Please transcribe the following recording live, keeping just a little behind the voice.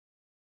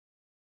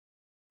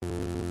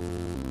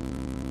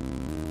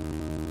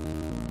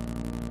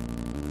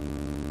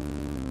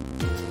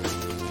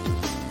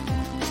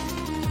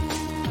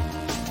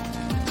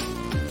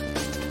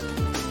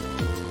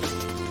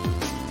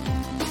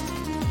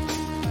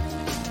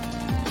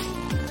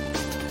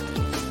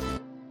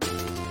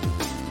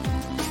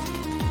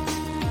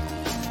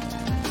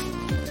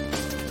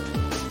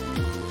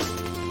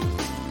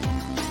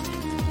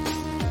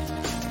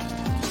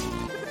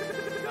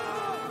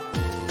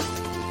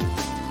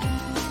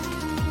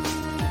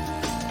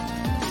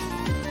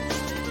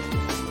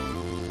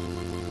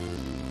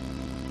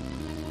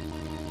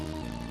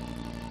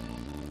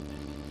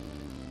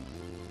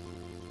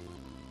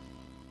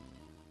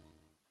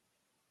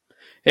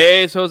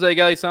Hey, it's Jose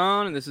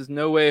Galison, and this is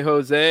No Way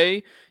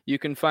Jose. You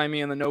can find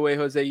me on the No Way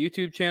Jose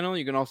YouTube channel.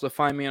 You can also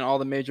find me on all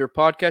the major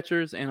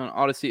podcatchers and on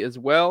Odyssey as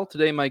well.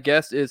 Today, my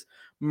guest is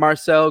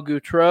Marcel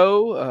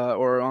Goutreau,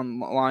 or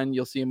online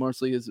you'll see him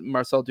mostly as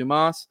Marcel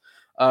Dumas.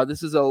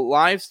 This is a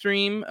live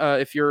stream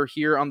if you're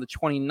here on the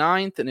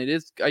 29th, and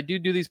I do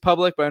these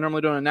public, but I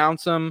normally don't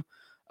announce them.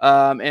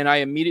 And I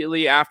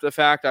immediately after the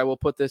fact, I will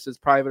put this as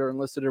private or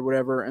enlisted or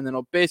whatever, and then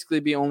it'll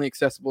basically be only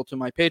accessible to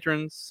my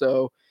patrons.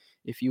 So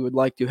if you would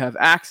like to have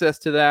access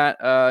to that,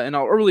 and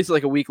I'll release it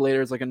like a week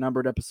later as like a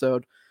numbered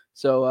episode.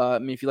 So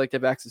if you'd like to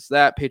have access to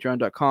that,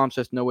 patreon.com, it's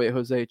just No Way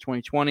Jose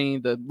 2020.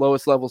 The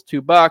lowest level is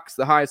 $2,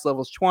 the highest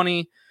level is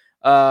 20.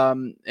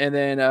 And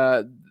then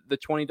the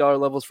 $20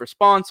 levels for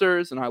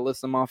sponsors, and I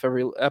list them off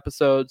every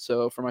episode.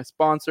 So for my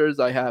sponsors,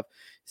 I have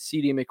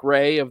CD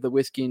McRae of the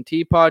Whiskey and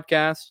Tea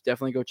podcast.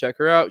 Definitely go check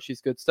her out.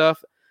 She's good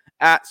stuff.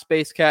 At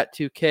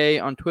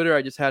SpaceCat2K on Twitter.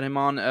 I just had him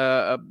on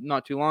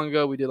not too long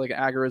ago. We did like an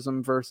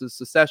agorism versus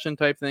secession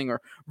type thing, or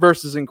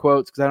versus in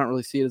quotes, because I don't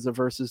really see it as a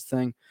versus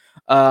thing.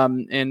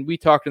 And we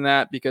talked in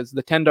that because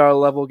the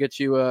 $10 level gets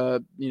you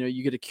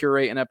you get to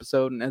curate an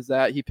episode, and as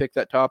that he picked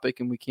that topic,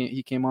 and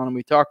he came on and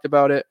we talked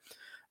about it.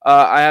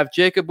 I have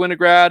Jacob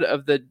Winograd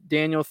of the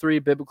Daniel 3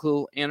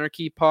 Biblical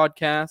Anarchy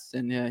podcast,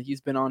 and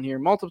he's been on here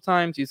multiple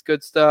times. He's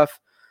good stuff.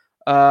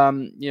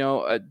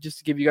 Just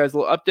to give you guys a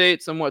little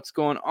updates on what's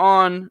going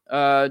on.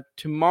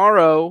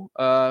 Tomorrow,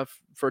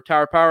 for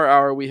Tower Power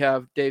Hour, we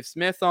have Dave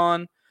Smith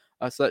on.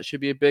 So that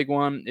should be a big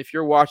one. If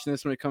you're watching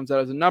this when it comes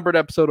out as a numbered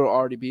episode, it'll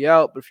already be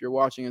out. But if you're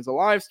watching as a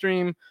live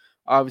stream,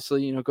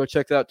 obviously, go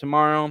check that out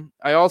tomorrow.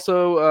 I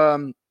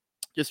also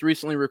just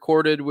recently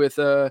recorded with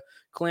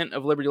Clint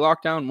of Liberty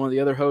Lockdown, one of the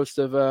other hosts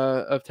of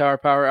Tower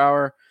Power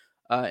Hour.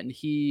 And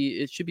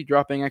it should be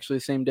dropping actually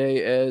the same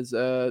day as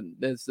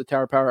the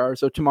Tower Power Hour.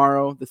 So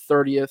tomorrow, the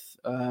 30th.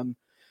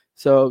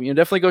 So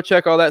definitely go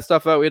check all that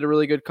stuff out. We had a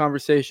really good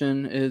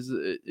conversation.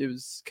 It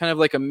was kind of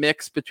like a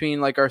mix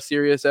between like our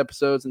serious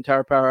episodes and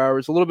Tower Power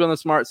Hours. A little bit on the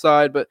smart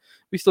side, but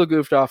we still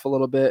goofed off a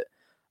little bit.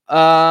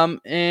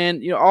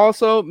 And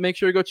also make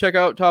sure to go check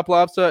out Top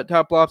Lobster at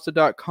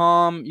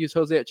toplobster.com. Use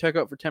Jose at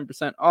checkout for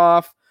 10%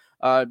 off.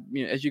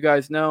 As you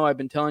guys know, I've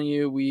been telling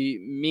you,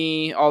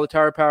 all the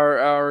Tower Power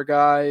Hour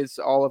guys,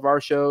 all of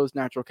our shows,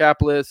 Natural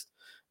Capitalist,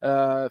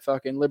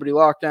 fucking Liberty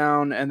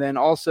Lockdown, and then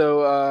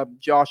also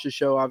Josh's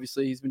show.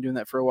 Obviously, he's been doing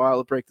that for a while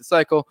to break the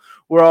cycle.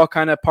 We're all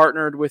kind of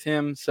partnered with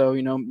him, so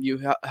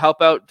you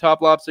help out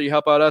Top Lobster, you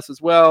help out us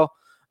as well.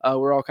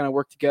 We're all kind of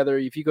work together.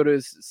 If you go to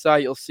his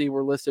site, you'll see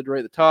we're listed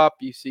right at the top.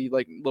 You see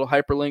like little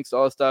hyperlinks,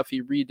 all that stuff.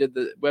 He redid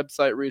the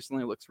website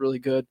recently. It looks really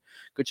good.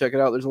 Go check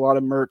it out. There's a lot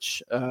of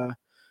merch.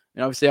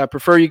 And obviously, I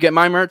prefer you get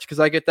my merch because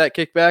I get that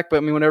kickback.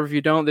 But whenever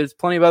you don't, there's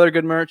plenty of other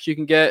good merch you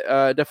can get.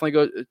 Definitely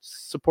go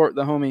support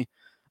the homie.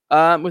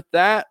 With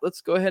that,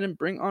 let's go ahead and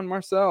bring on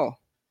Marcel.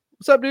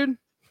 What's up, dude?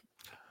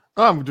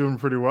 I'm doing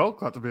pretty well.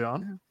 Glad to be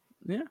on.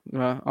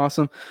 Yeah,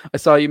 awesome. I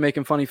saw you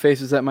making funny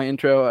faces at my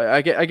intro.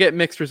 I get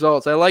mixed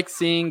results. I like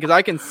seeing because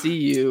I can see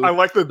you. I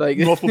like the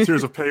multiple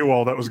tiers of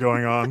paywall that was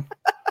going on.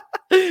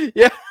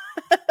 Yeah.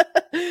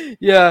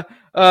 Yeah.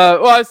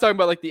 Well, I was talking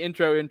about like the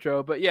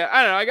intro, but yeah,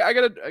 I don't know.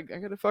 I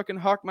gotta fucking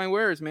hawk my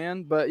wares,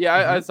 man. But yeah,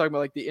 I was talking about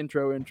like the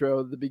intro,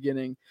 the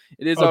beginning.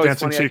 It is always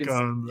funny.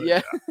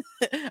 I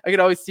can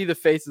always see the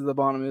faces at the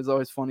bottom. It's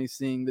always funny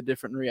seeing the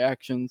different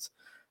reactions.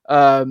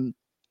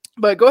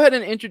 But go ahead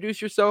and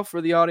introduce yourself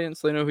for the audience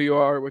so they know who you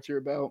are, what you're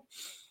about.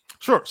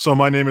 Sure. So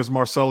my name is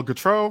Marcel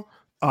Goutreau.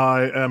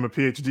 I am a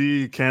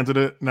PhD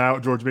candidate now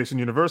at George Mason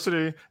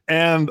University,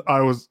 and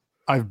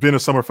I've been a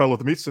summer fellow at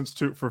the Meet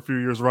Institute for a few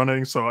years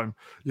running. So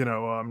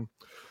I'm,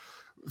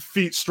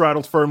 feet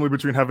straddled firmly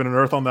between heaven and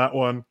earth on that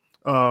one.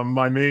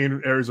 My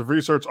main areas of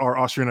research are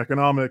Austrian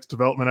economics,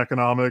 development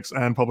economics,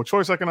 and public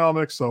choice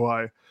economics. So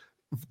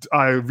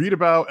I read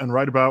about and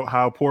write about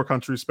how poor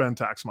countries spend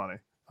tax money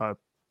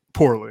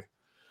poorly.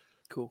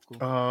 Cool.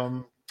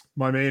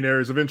 My main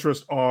areas of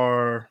interest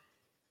are,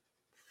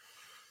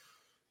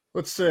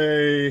 let's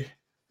say,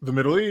 the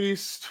Middle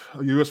East,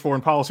 U.S.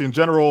 foreign policy in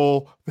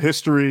general, the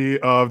history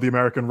of the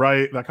American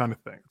right, that kind of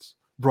thing. It's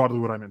broadly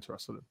what I'm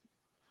interested in.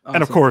 Awesome.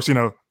 And of course,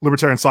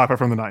 libertarian sci-fi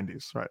from the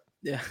 90s, right?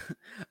 Yeah.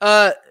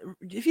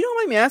 If you don't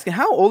mind me asking,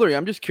 how old are you?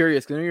 I'm just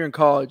curious because I know you're in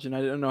college, and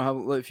I don't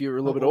know if you were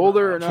a little bit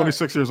older or not.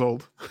 26 years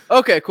old.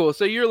 Okay, cool.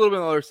 So you're a little bit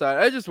on the other side.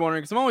 I was just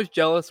wondering because I'm always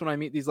jealous when I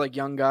meet these like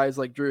young guys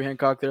like Drew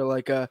Hancock. They're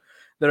like I'm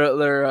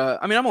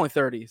only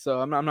 30, so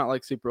I'm not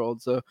like super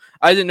old. So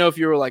I didn't know if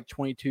you were like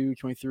 22,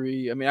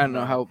 23. I don't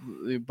know how,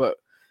 but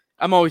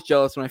I'm always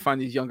jealous when I find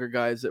these younger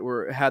guys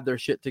that had their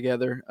shit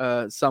together,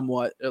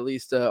 somewhat, at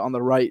least on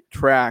the right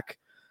track.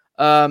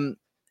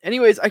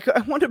 Anyways, I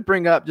want to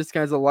bring up just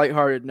kind of a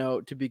lighthearted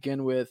note to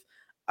begin with.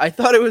 I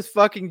thought it was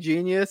fucking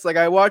genius. Like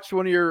I watched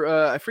one of your,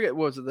 I forget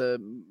what was the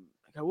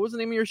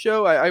name of your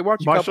show? I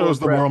watched. My show is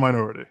The Moral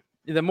Minority.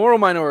 The Moral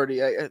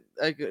Minority. I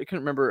couldn't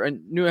remember. I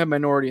knew I had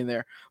minority in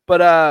there,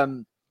 but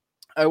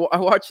I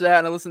watched that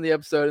and I listened to the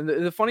episode.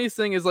 And the funniest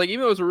thing is, like,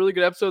 even though it was a really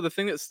good episode, the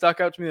thing that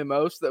stuck out to me the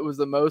most, that was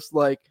the most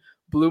like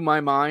blew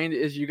my mind,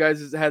 is you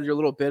guys had your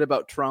little bit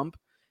about Trump.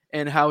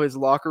 and how his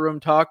locker room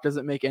talk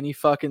doesn't make any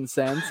fucking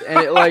sense. And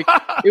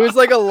it was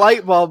like a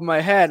light bulb in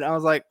my head. I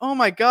was like, oh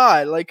my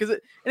God. Like, and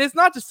it's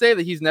not to say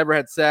that he's never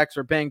had sex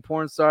or banged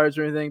porn stars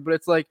or anything, but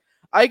it's like,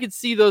 I could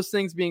see those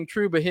things being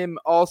true, but him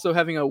also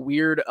having a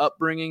weird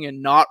upbringing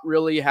and not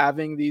really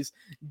having these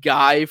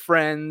guy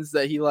friends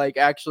that he like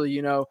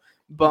actually,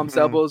 bumps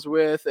elbows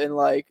with. And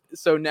like,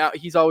 so now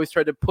he's always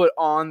tried to put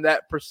on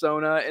that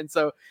persona. And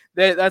so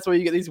that's why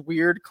you get these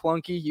weird,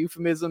 clunky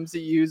euphemisms he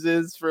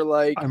uses for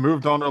like, I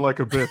moved on her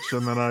like a bitch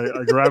and then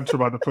I grabbed her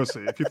by the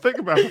pussy. If you think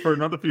about it for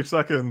another few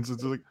seconds,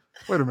 it's like,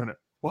 wait a minute,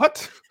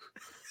 what?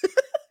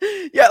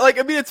 Yeah, like,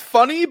 I mean, it's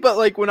funny, but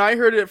like when I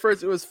heard it at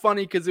first, it was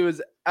funny because it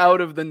was out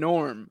of the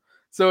norm.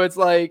 So it's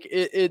like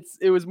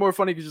it was more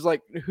funny because just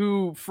like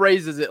who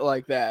phrases it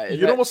like that.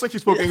 You'd almost think he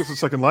spoke English as a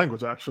second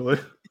language, actually.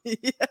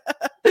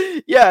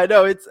 Yeah,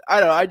 no, I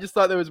don't know. I just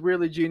thought that was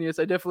weirdly genius.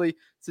 I definitely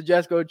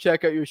suggest go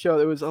check out your show.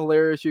 It was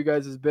hilarious, you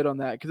guys' bit on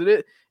that, because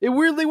it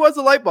weirdly was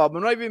a light bulb.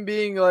 I'm not even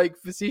being like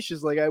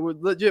facetious. Like I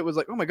would legit was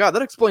like, oh my God,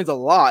 that explains a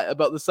lot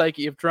about the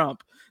psyche of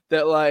Trump.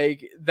 That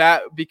like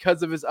that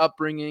because of his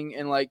upbringing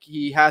and like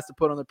he has to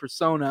put on the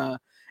persona.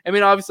 I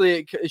mean,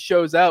 obviously it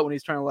shows out when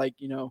he's trying to like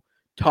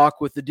talk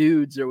with the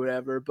dudes or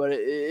whatever, but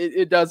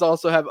it does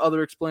also have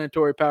other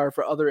explanatory power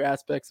for other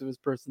aspects of his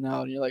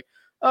personality. You're like,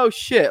 oh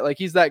shit, like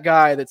he's that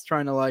guy that's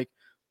trying to like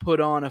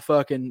put on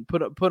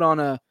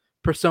a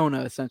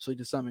persona essentially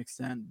to some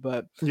extent.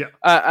 But yeah,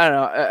 I don't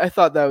know. I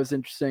thought that was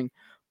interesting.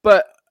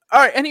 But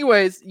all right,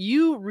 anyways,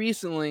 you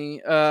recently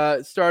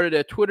started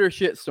a Twitter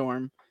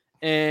shitstorm,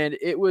 and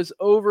it was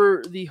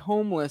over the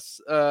homeless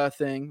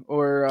thing,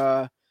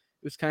 or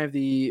it was kind of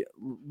the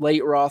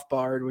late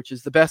Rothbard, which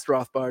is the best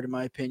Rothbard in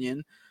my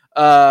opinion,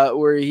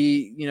 where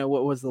he,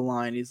 what was the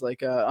line? He's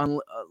like,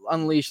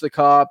 unleash the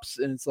cops.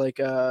 And it's like,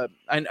 I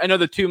know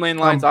the two main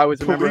lines I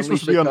always remember. Police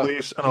must be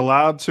unleashed and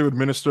allowed to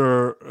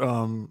administer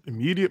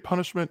immediate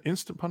punishment,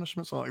 instant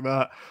punishment, something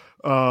like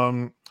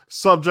that.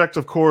 Subject,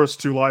 of course,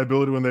 to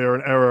liability when they are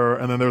in error.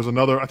 And then there's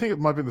another, I think it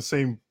might be the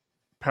same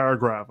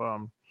paragraph.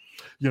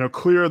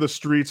 Clear the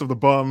streets of the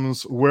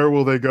bums. Where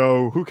will they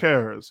go? Who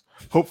cares?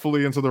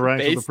 Hopefully into the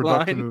ranks of the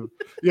productive.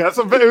 Yeah, it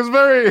was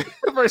very,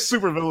 very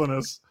super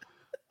villainous.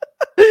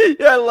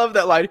 Yeah, I love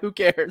that line. Who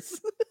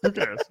cares? Who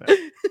cares? Yeah.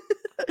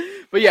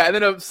 But yeah, and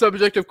then a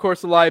subject, of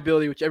course, the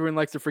liability, which everyone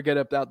likes to forget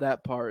about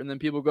that part. And then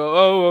people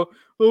go,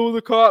 oh,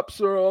 the cops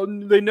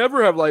they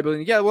never have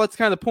liability. Yeah, well, that's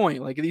kind of the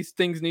point. Like these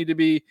things need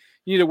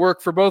to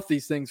work for both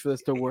these things for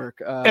this to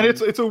work. And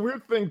it's a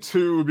weird thing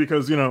too,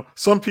 because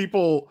some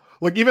people,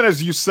 like, even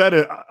as you said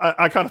it,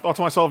 I kind of thought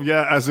to myself,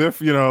 yeah, as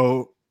if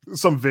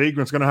some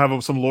vagrant's going to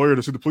have some lawyer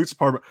to sue the police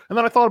department. And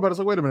then I thought about it. I was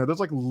like, wait a minute, there's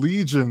like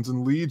legions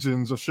and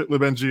legions of shitlib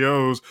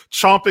NGOs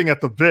chomping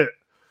at the bit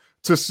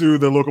to sue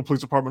the local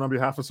police department on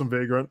behalf of some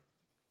vagrant.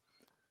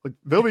 Like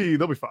they'll be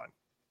fine.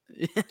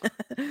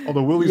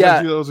 Although will these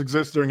NGOs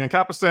exist during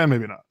Ancapistan?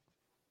 Maybe not.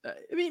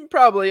 I mean,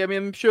 probably. I mean,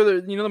 I'm sure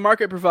that the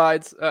market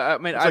provides. I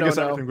mean, I guess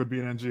everything would be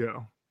an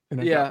NGO.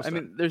 Yeah, I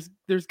mean,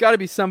 there's got to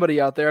be somebody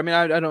out there. I mean,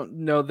 I don't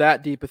know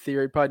that deep a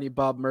theory. I'd probably need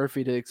Bob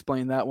Murphy to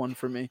explain that one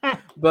for me.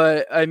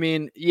 But I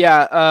mean,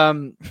 yeah.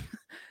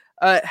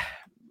 And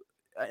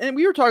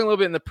we were talking a little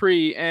bit in the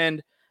pre,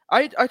 and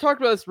I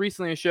talked about this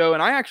recently in a show,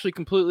 and I actually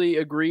completely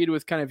agreed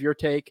with kind of your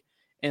take,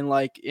 and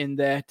like in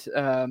that,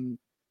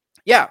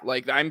 yeah,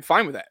 like I'm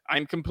fine with that.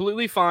 I'm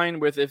completely fine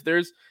with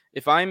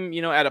if I'm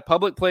at a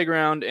public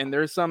playground and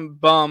there's some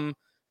bum.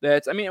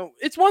 I mean,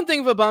 it's one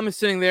thing if a bum is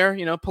sitting there,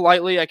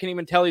 politely. I can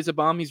even tell he's a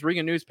bum. He's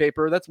reading a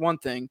newspaper. That's one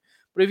thing.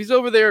 But if he's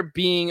over there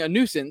being a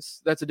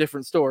nuisance, that's a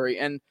different story.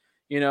 And,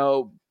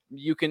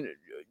 you can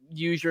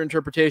use your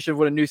interpretation of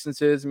what a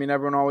nuisance is. I mean,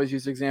 everyone always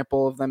uses the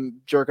example of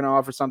them jerking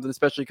off or something,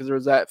 especially because there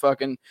was that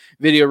fucking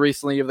video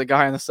recently of the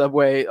guy on the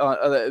subway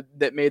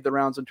that made the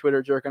rounds on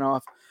Twitter jerking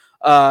off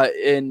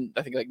in,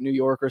 I think, like New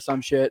York or some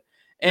shit.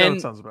 And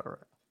that sounds about right.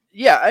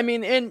 Yeah, I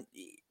mean, and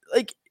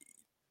like,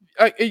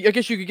 I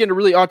guess you could get into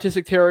really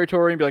autistic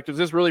territory and be like, does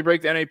this really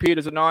break the NAP?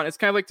 Does it not? It's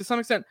kind of like, to some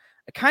extent,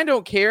 I kind of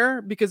don't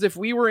care, because if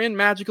we were in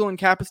Magical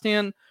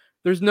Ancapistan,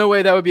 there's no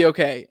way that would be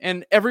okay.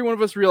 And every one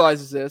of us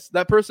realizes this.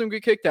 That person would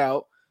get kicked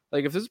out.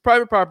 Like, if this is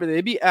private property,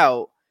 they'd be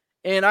out.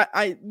 And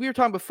we were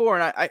talking before,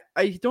 and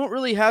I don't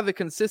really have a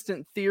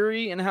consistent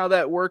theory in how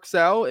that works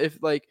out. If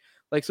like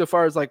so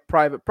far as like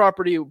private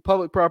property,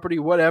 public property,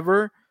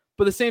 whatever.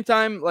 But at the same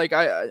time, like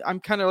I'm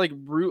kind of like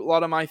root a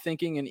lot of my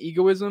thinking in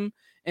egoism.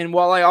 And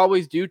while I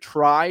always do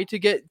try to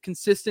get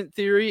consistent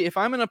theory, if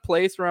I'm in a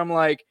place where I'm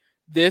like,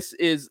 this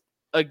is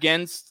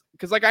against,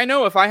 because like I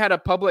know if I had a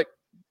public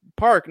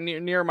park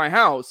near my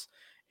house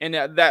and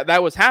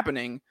that was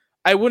happening,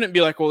 I wouldn't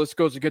be like, well, this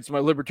goes against my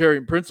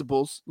libertarian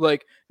principles.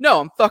 Like, no,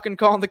 I'm fucking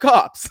calling the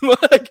cops.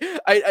 Like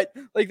I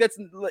like that's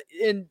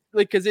in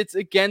like, because it's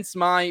against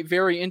my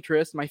very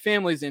interest, my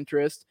family's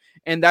interest,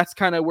 and that's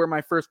kind of where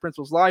my first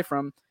principles lie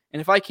from. And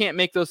if I can't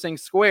make those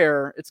things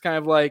square, it's kind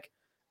of like,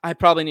 I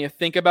probably need to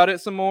think about it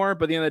some more.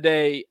 But at the end of the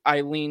day,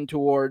 I lean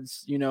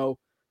towards,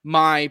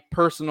 my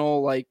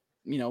personal, like,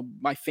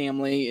 my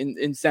family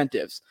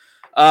incentives.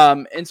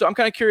 And so I'm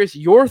kind of curious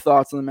your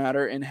thoughts on the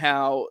matter and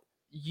how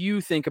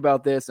you think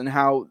about this and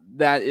how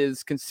that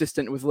is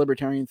consistent with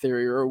libertarian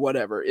theory or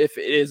whatever, if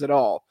it is at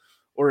all,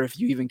 or if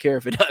you even care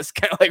if it does,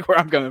 kind of like where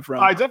I'm coming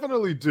from. I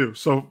definitely do.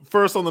 So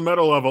first on the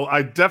meta level,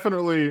 I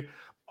definitely,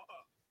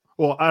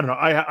 well, I don't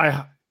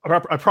know.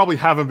 I probably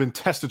haven't been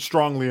tested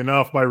strongly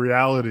enough by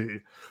reality,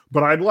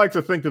 but I'd like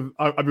to think that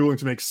I'd be willing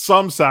to make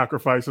some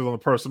sacrifices on the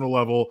personal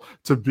level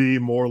to be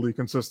morally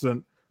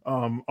consistent.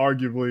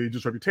 Arguably,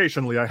 just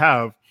reputationally, I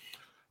have.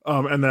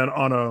 And then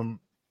on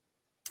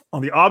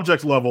the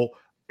object level,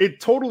 it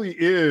totally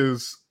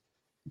is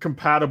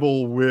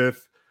compatible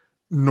with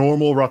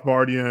normal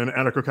Rothbardian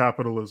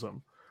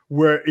anarcho-capitalism,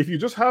 where if you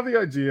just have the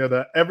idea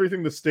that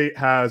everything the state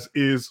has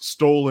is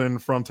stolen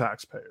from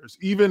taxpayers,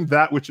 even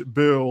that which it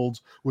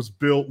builds was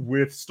built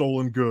with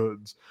stolen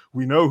goods.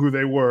 We know who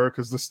they were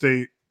because the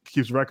state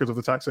keeps records of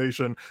the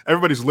taxation.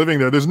 Everybody's living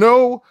there. There's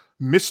no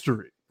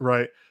mystery,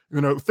 right?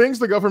 You know, things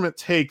the government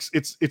takes,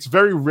 it's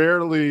very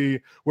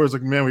rarely where it's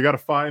like, man, we got to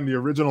find the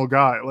original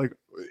guy. Like,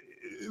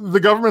 the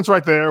government's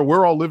right there.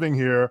 We're all living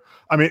here.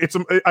 I mean,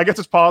 I guess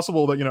it's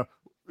possible that, you know,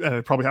 and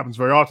it probably happens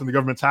very often, the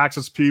government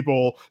taxes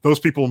people, those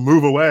people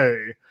move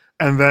away,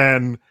 and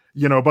then,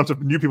 you know, a bunch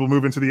of new people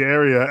move into the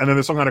area, and then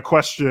there's some kind of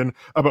question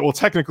about, well,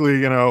 technically,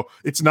 you know,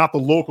 it's not the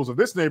locals of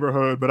this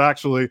neighborhood, but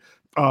actually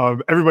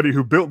everybody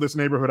who built this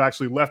neighborhood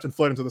actually left and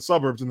fled into the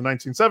suburbs in the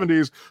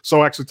 1970s,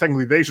 so actually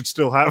technically they should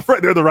still have,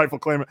 right, they're the rightful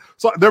claimant.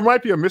 So there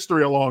might be a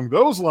mystery along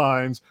those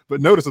lines, but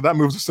notice that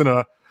moves us in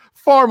a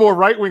far more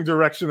right-wing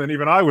direction than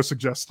even I was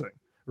suggesting,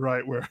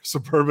 right, where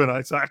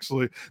suburbanites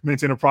actually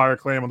maintain a prior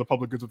claim on the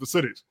public goods of the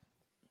cities.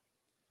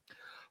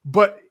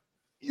 But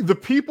the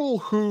people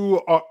who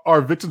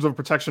are victims of a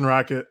protection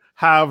racket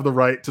have the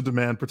right to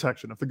demand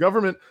protection. If the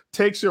government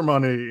takes your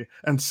money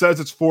and says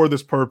it's for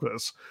this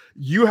purpose,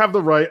 you have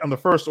the right on the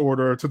first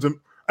order to,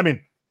 I mean,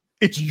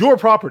 it's your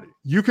property.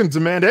 You can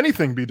demand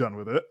anything be done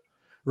with it,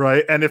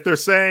 right? And if they're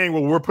saying,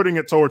 well, we're putting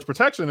it towards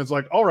protection, it's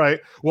like, all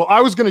right, well,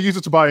 I was going to use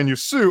it to buy a new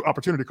suit,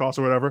 opportunity cost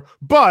or whatever,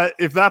 but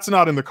if that's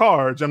not in the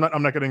cards, I'm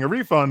not getting a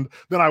refund,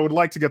 then I would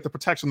like to get the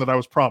protection that I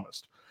was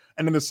promised.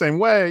 And in the same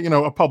way, you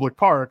know, a public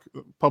park,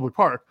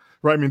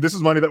 right? I mean, this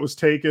is money that was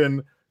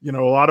taken, you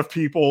know, a lot of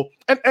people,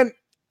 and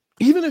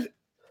even if,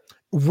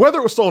 whether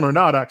it was stolen or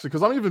not, actually,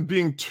 because I'm even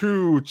being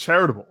too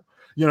charitable,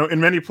 you know, in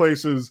many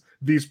places,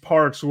 these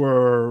parks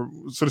were,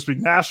 so to speak,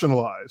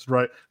 nationalized,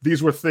 right?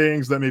 These were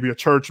things that maybe a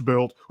church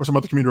built or some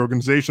other community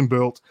organization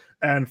built,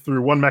 and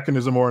through one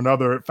mechanism or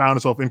another, it found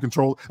itself in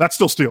control. That's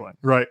still stealing,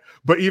 right?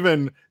 But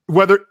even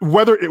whether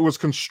it was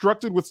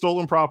constructed with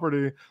stolen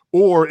property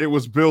or it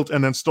was built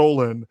and then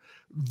stolen,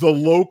 the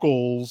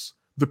locals,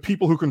 the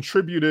people who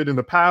contributed in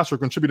the past or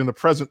contribute in the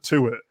present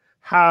to it,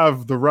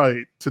 have the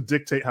right to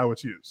dictate how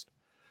it's used.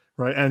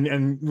 Right.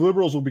 And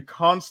liberals will be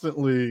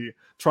constantly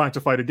trying to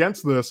fight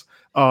against this.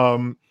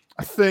 I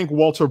think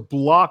Walter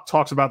Block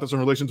talks about this in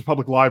relation to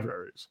public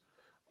libraries,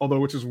 although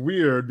which is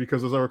weird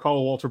because, as I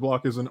recall, Walter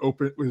Block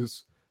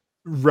is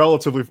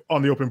relatively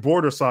on the open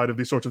border side of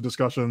these sorts of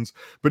discussions.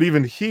 But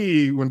even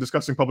he, when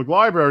discussing public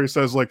libraries,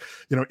 says, like,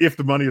 you know, if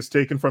the money is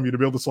taken from you to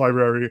build this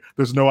library,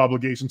 there's no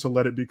obligation to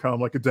let it become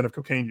like a den of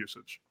cocaine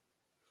usage.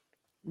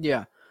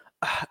 Yeah.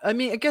 I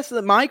mean, I guess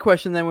that my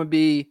question then would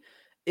be,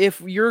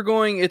 if you're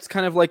going, it's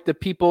kind of like the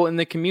people in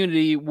the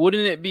community,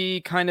 wouldn't it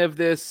be kind of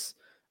this,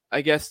 I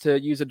guess, to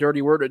use a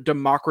dirty word, a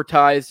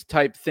democratized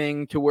type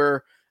thing to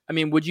where, I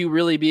mean, would you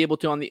really be able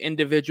to, on the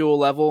individual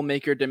level,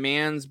 make your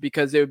demands?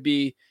 Because it would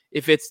be,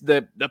 if it's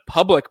the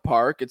public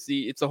park, it's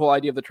the whole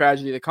idea of the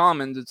tragedy of the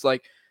commons. It's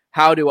like,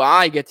 how do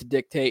I get to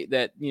dictate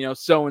that, you know,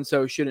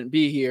 so-and-so shouldn't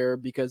be here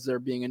because they're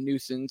being a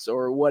nuisance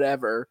or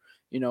whatever?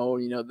 You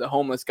know, the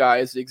homeless guy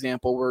is the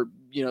example where,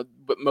 you know,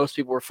 but most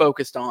people were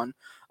focused on.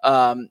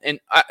 And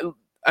I don't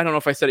know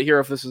if I said it here,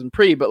 if this was in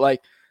pre, but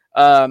like,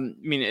 I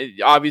mean,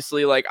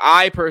 obviously, like,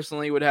 I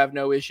personally would have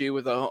no issue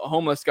with a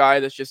homeless guy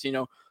that's just, you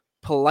know,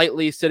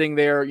 politely sitting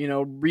there, you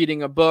know,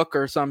 reading a book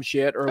or some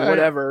shit or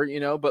whatever, you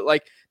know, but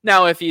like,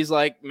 now if he's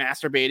like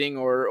masturbating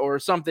or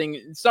something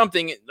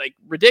like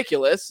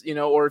ridiculous, you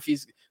know, or if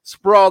he's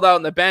sprawled out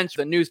on the bench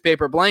with a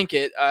newspaper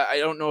blanket, I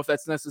don't know if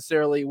that's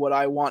necessarily what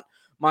I want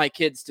my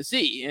kids to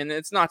see. And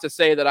it's not to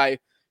say that I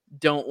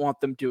don't want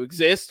them to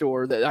exist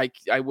or that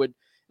I would,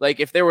 like,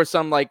 if there was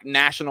some like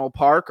national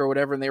park or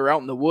whatever and they were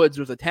out in the woods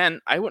with a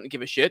tent, I wouldn't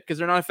give a shit because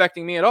they're not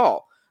affecting me at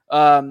all.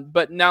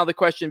 But now the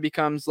question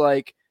becomes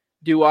like,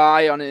 do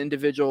I, on an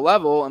individual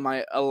level, am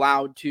I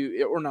allowed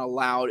to, or not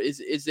allowed,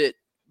 is it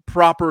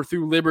proper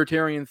through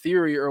libertarian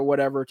theory or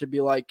whatever to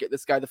be like, get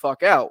this guy the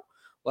fuck out?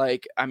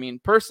 Like, I mean,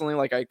 personally,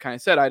 like I kind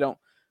of said,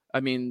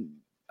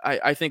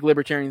 I think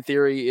libertarian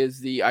theory is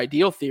the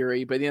ideal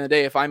theory, but at the end of the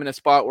day, if I'm in a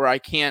spot where I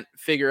can't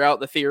figure out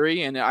the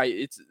theory and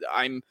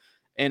I'm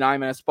in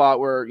a spot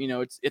where, you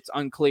know, it's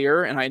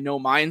unclear and I know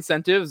my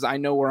incentives, I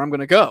know where I'm going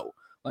to go.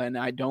 And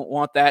I don't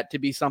want that to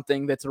be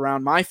something that's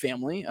around my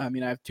family. I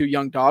mean, I have 2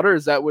 young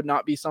daughters. That would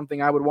not be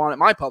something I would want at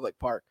my public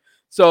park.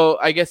 So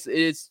I guess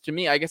it's, to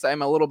me, I guess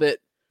I'm a little bit,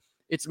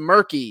 it's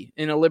murky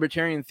in a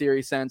libertarian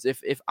theory sense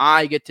if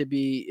I get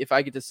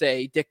to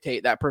say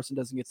dictate that person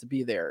doesn't get to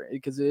be there,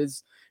 because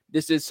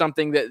this is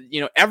something that,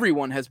 you know,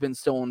 everyone has been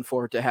stolen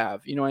for to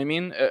have, you know what I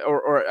mean?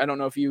 Or I don't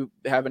know if you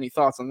have any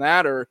thoughts on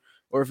that, or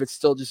if it's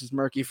still just as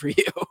murky for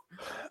you.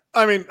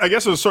 I mean, I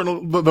guess there's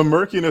the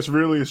murkiness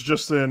really is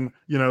just in,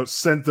 you know,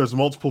 since there's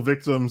multiple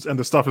victims and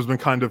the stuff has been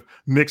kind of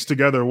mixed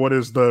together, what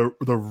is the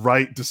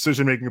right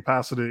decision-making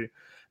capacity?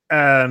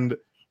 And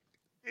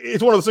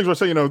it's one of those things where I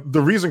say, you know,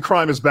 the reason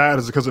crime is bad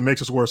is because it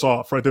makes us worse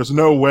off, right? There's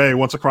no way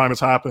once a crime has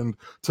happened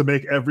to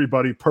make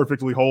everybody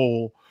perfectly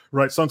whole,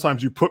 right?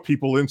 Sometimes you put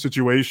people in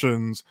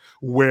situations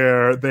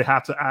where they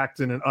have to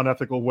act in an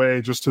unethical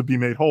way just to be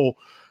made whole.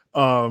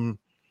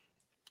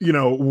 You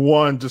know,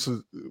 one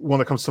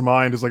that comes to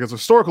mind is, like, as a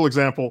historical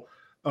example,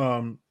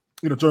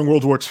 you know, during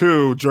World War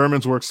II,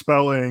 Germans were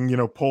expelling, you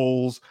know,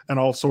 Poles and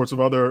all sorts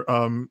of other,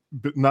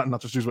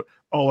 not just Jews, but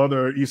all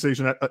other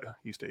Eastern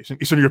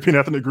European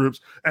ethnic groups,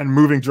 and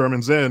moving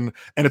Germans in.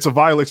 And it's a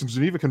violation of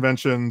Geneva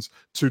Conventions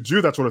to do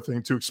that sort of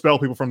thing, to expel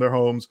people from their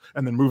homes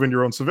and then move in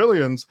your own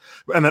civilians.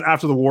 And then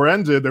after the war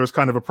ended, there was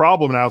kind of a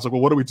problem. Now it's like,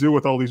 well, what do we do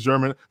with all these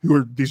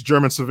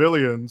German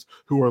civilians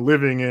who are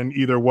living in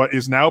either what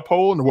is now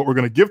Poland or what we're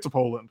going to give to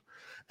Poland?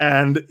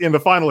 And in the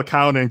final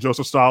accounting,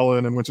 Joseph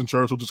Stalin and Winston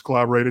Churchill just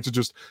collaborated to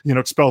just, you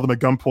know, expel them at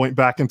gunpoint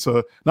back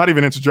into, not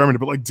even into Germany,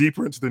 but like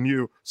deeper into the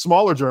new,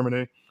 smaller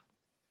Germany.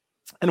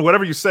 And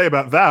whatever you say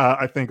about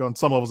that, I think on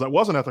some levels that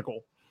wasn't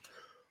ethical.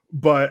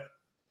 But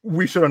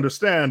we should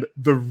understand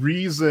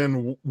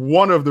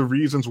one of the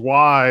reasons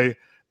why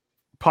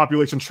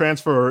population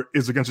transfer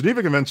is against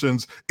Geneva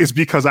Conventions is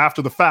because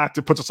after the fact,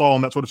 it puts us all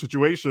in that sort of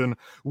situation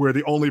where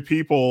the only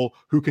people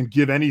who can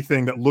give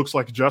anything that looks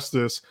like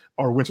justice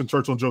are Winston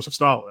Churchill and Joseph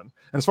Stalin.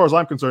 And as far as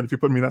I'm concerned, if you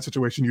put me in that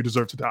situation, you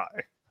deserve to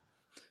die.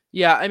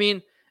 Yeah, I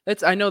mean,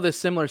 I know this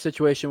similar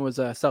situation was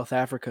South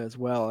Africa as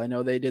well. I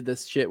know they did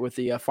this shit with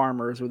the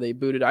farmers where they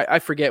booted. I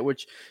forget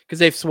which, because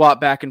they've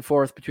swapped back and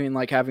forth between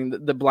like having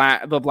the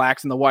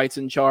blacks and the whites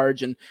in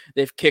charge, and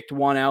they've kicked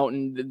one out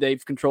and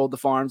they've controlled the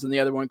farms, and the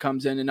other one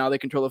comes in and now they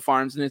control the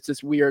farms, and it's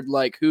this weird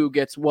like who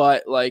gets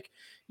what. Like,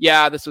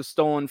 yeah, this was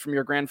stolen from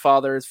your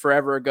grandfathers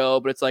forever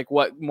ago, but it's like,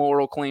 what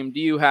moral claim do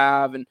you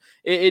have? And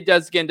it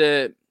does get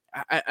into,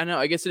 I know,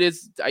 I guess it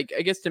is. I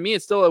guess to me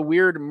it's still a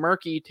weird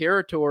murky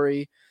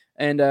territory.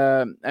 And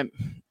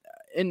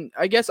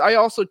I guess I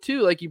also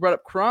too, like you brought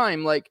up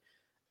crime, like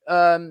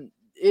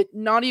it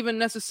not even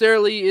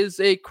necessarily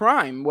is a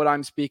crime. What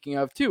I'm speaking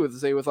of too,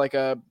 with like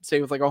a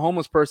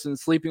homeless person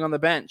sleeping on the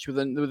bench with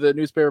a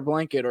newspaper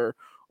blanket,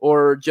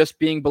 or just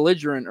being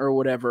belligerent or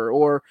whatever.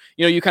 Or,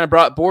 you know, you kind of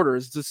brought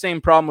borders. It's the same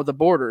problem with the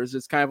borders.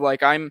 It's kind of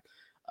like I'm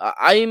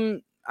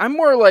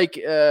more like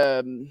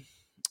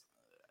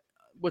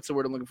what's the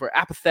word I'm looking for?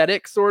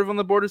 Apathetic, sort of, on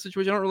the border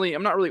situation.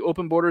 I'm not really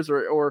open borders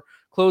or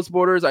closed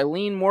borders. I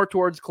lean more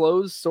towards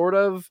closed, sort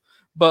of,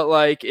 but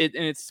like and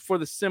it's for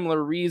the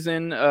similar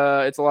reason.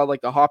 It's a lot of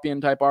like the Hoppian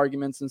type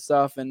arguments and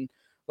stuff, and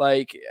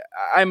like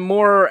I'm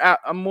more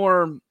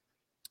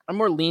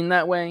lean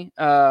that way.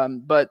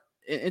 But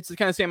it's the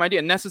kind of same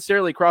idea.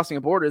 Necessarily crossing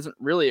a border isn't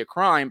really a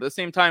crime, but at the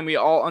same time, we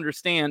all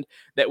understand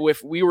that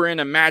if we were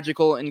in a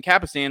magical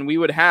Encapistan, we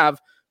would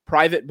have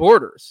private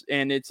borders,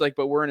 and it's like,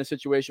 but we're in a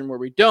situation where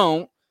we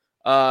don't,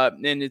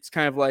 and it's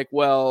kind of like,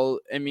 well,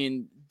 I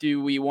mean,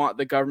 do we want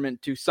the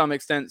government to some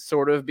extent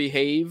sort of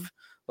behave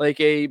like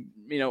a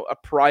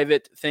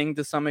private thing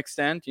to some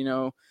extent? You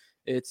know,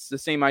 it's the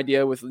same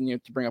idea with, you know,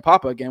 to bring up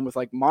Papa again, with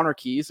like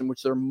monarchies, in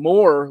which they're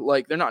more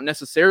like, they're not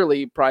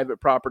necessarily private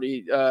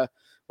property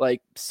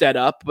like set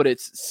up, but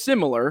it's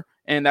similar,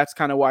 and that's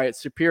kind of why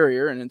it's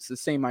superior, and it's the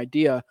same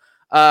idea.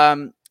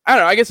 I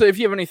don't know. I guess if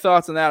you have any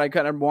thoughts on that, I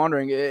kind of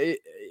wondering.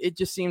 It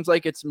just seems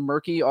like it's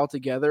murky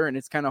altogether, and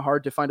it's kind of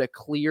hard to find a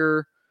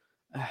clear.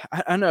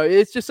 I don't know.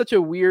 It's just such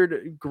a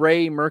weird,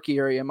 gray, murky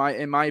area, in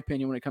my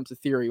opinion, when it comes to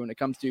theory, when it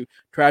comes to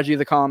tragedy of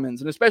the commons,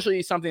 and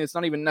especially something that's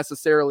not even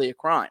necessarily a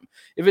crime.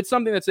 If it's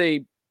something that's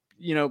a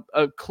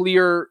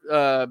clear,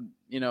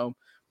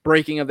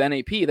 breaking of the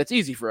NAP, that's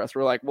easy for us.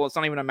 We're like, well, it's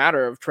not even a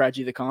matter of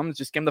tragedy of the commons,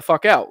 just get him the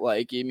fuck out.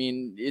 Like, I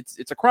mean, it's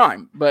a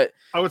crime. But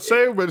I would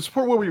say, but it's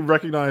part where we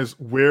recognize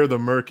where the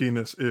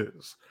murkiness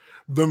is.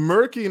 The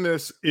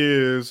murkiness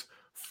is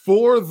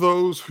for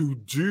those who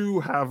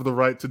do have the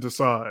right to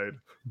decide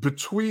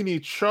between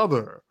each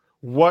other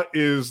what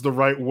is the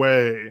right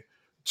way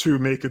to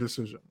make a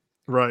decision,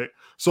 right?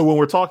 So when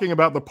we're talking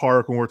about the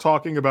park, when we're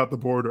talking about the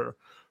border,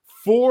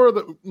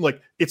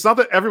 it's not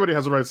that everybody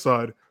has the right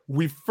side.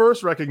 We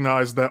first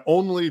recognize that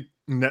only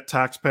net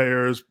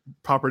taxpayers,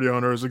 property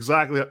owners,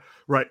 exactly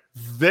right,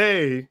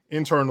 they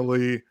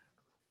internally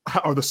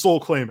are the sole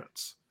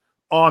claimants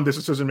on this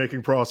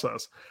decision-making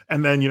process.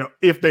 And then, you know,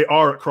 if they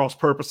are at cross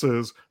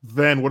purposes,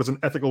 then what is an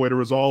ethical way to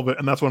resolve it?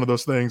 And that's one of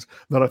those things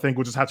that I think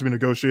will just have to be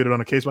negotiated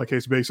on a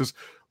case-by-case basis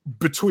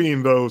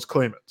between those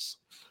claimants,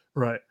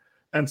 right?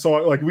 And so,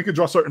 like, we could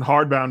draw certain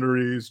hard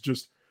boundaries.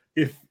 Just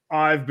if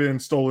I've been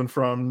stolen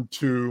from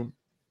to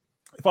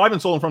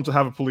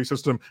have a police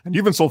system, and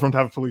you've been stolen from to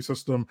have a police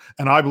system,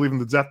 and I believe in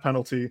the death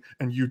penalty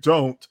and you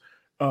don't,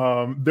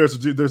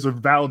 there's a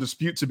valid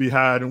dispute to be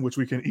had in which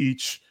we can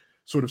each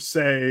sort of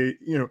say,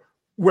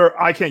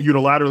 where I can't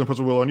unilaterally impose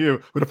a will on you,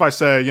 but if I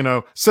say,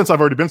 since I've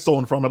already been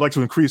stolen from, I'd like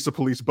to increase the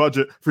police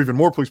budget for even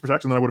more police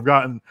protection than I would have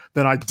gotten,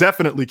 then I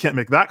definitely can't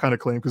make that kind of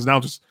claim, because now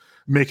I'm just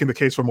making the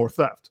case for more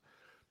theft.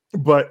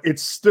 But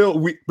it's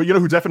still but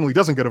who definitely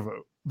doesn't get a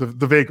vote? The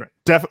vagrant,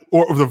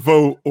 or the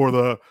vote, or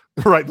the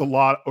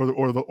lot,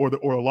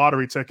 or a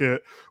lottery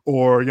ticket,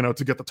 or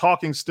to get the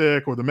talking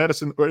stick or the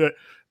medicine.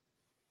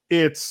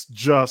 It's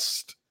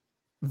just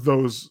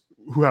those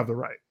who have the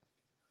right.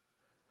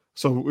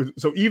 So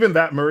even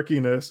that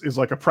murkiness is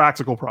like a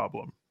practical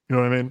problem. You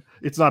know what I mean?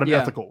 It's not an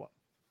ethical one.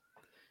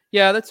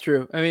 Yeah, that's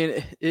true. I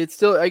mean, it's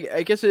still,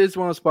 I guess it is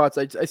one of those spots.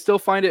 I still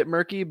find it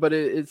murky, but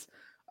it's,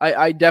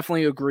 I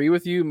definitely agree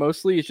with you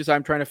mostly. It's just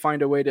I'm trying to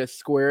find a way to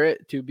square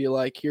it to be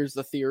like, here's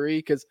the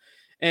theory.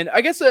 And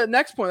I guess the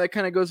next point that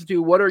kind of goes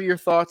into, what are your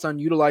thoughts on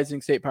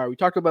utilizing state power? We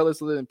talked about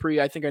this a little in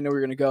I think I know where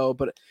you're going to go,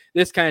 but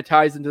this kind of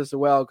ties into this as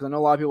well, because I know a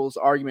lot of people's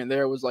argument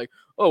there was like,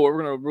 oh,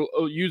 we're going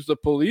to use the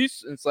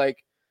police. And it's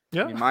like,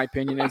 yeah. In my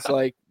opinion, it's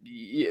like,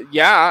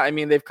 yeah, I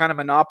mean, they've kind of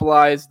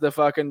monopolized the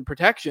fucking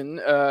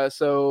protection.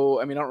 So,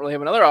 I mean, I don't really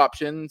have another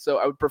option. So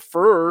I would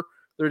prefer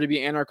there to be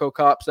anarcho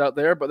cops out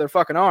there, but there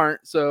fucking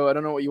aren't. So I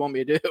don't know what you want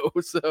me to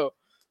do. So,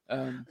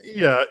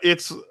 yeah,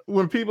 it's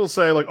when people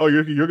say like, oh,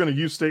 you're going to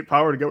use state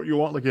power to get what you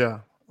want. Like, yeah,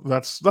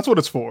 that's what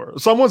it's for.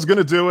 Someone's going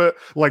to do it.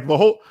 Like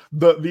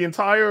the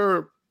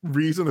entire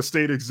reason the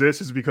state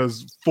exists is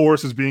because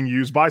force is being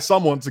used by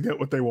someone to get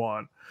what they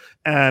want.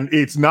 And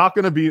it's not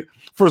going to be,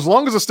 for as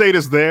long as the state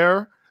is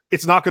there,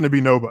 it's not going to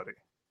be nobody.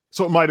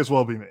 So it might as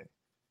well be me.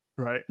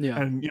 Right. Yeah.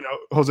 And,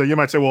 Jose, you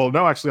might say, well,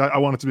 no, actually, I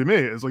want it to be me.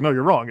 It's like, no,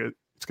 you're wrong.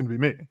 It's going to be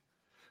me.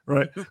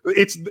 Right.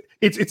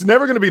 It's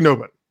never going to be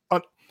nobody.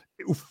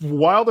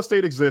 While the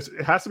state exists,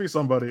 it has to be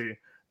somebody.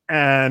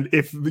 And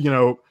if,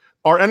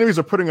 our enemies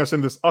are putting us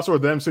in this us or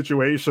them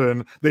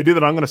situation, they do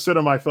that. I'm going to sit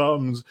on my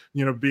thumbs,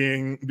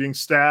 being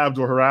stabbed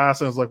or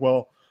harassed. And it's like,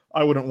 well,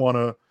 I wouldn't want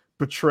to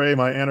betray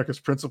my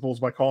anarchist principles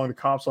by calling the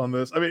cops on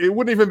this. I mean, it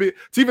wouldn't even be,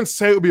 to even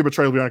say it would be a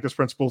betrayal of anarchist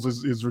principles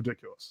is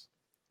ridiculous.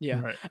 Yeah.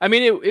 Right. I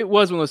mean, it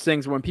was one of those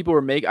things when people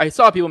were I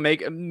saw people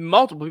make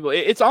multiple people.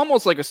 It's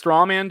almost like a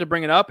straw man to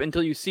bring it up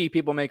until you see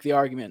people make the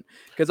argument.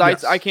 Because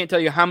I can't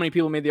tell you how many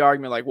people made the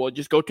argument like, well,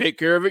 just go take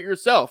care of it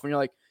yourself. And you're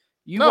like,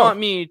 you want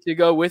me to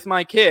go with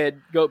my kid,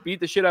 go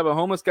beat the shit out of a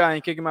homeless guy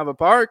and kick him out of a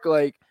park?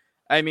 Like,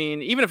 I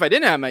mean, even if I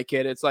didn't have my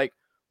kid, it's like,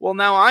 well,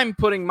 now I'm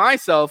putting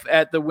myself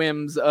at the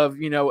whims of,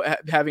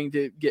 having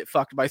to get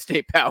fucked by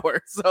state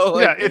power. So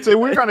yeah, it's a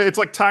weird it's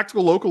like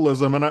tactical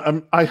localism.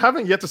 And I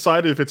haven't yet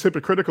decided if it's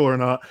hypocritical or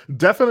not.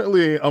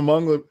 Definitely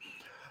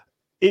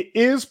it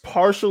is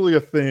partially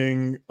a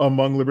thing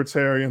among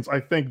libertarians, I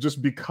think,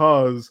 just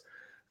because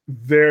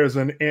there's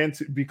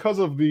because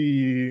of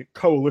the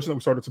coalition that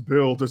we started to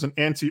build, there's an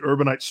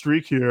anti-urbanite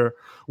streak here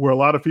where a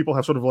lot of people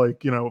have sort of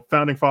like,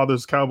 founding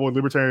fathers, cowboy,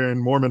 libertarian,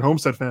 Mormon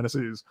homestead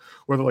fantasies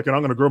where they're like, I'm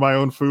going to grow my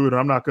own food and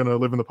I'm not going to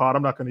live in the pot.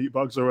 I'm not going to eat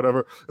bugs or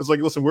whatever. It's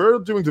like, listen, we're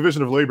doing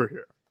division of labor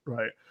here,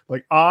 right?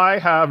 Like I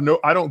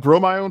don't grow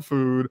my own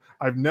food.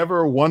 I've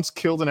never once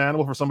killed an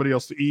animal for somebody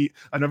else to eat.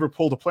 I never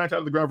pulled a plant out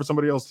of the ground for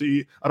somebody else to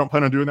eat. I don't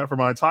plan on doing that for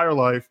my entire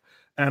life.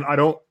 And I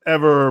don't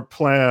ever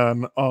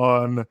plan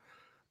on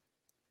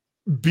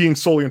being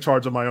solely in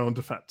charge of my own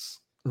defense,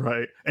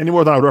 right? Any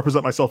more than I would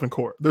represent myself in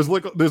court. There's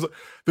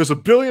a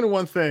billion and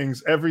one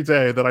things every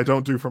day that I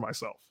don't do for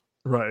myself,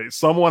 right?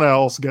 Someone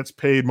else gets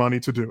paid money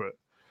to do it.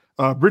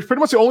 Pretty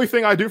much the only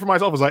thing I do for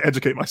myself is I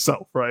educate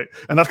myself, right?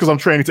 And that's because I'm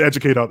training to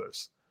educate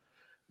others.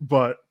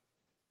 But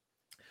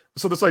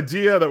so this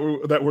idea that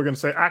we're going to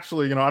say,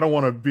 actually, I don't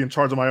want to be in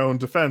charge of my own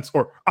defense,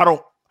 or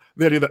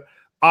the idea that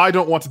I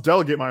don't want to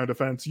delegate my own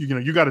defense.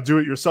 You got to do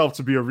it yourself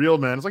to be a real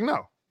man. It's like,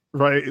 no.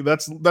 Right,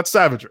 that's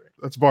savagery.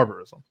 That's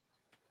barbarism.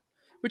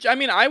 Which, I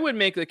mean, I would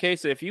make the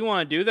case that if you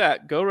want to do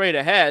that, go right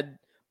ahead.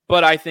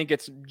 But I think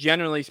it's,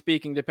 generally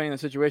speaking, depending on the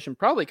situation,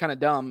 probably kind of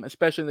dumb,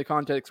 especially in the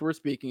context we're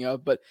speaking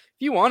of. But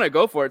if you want to,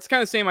 go for it. It's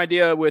kind of the same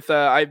idea with,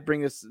 I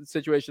bring this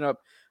situation up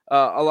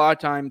a lot of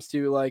times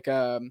to, like,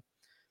 I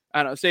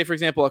don't know, say, for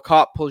example, a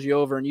cop pulls you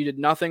over and you did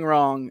nothing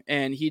wrong,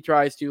 and he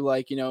tries to,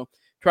 like,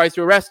 tries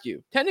to arrest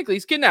you. Technically,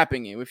 he's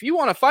kidnapping you. If you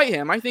want to fight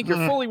him, I think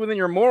you're fully within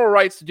your moral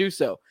rights to do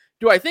so.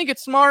 Do I think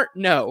it's smart?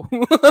 No.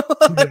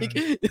 like,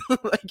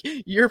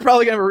 you're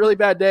probably gonna have a really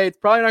bad day. It's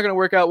probably not gonna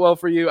work out well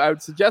for you. I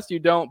would suggest you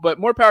don't, but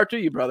more power to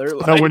you, brother.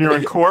 No, when you're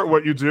in court,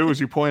 what you do is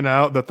you point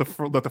out that the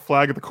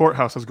flag at the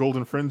courthouse has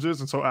golden fringes,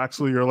 and so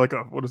actually you're like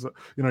what is it?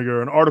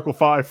 You're an Article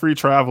 5 free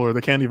traveler. They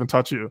can't even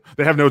touch you.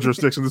 They have no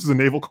jurisdiction. This is a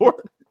naval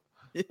court.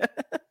 Yeah.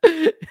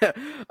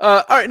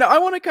 All right. Now I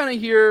want to kind of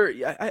hear.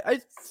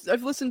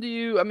 I've listened to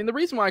you. I mean, the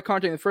reason why I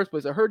contacted you in the first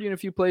place, I heard you in a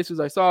few places.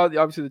 I saw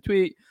obviously the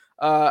tweet.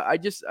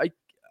 The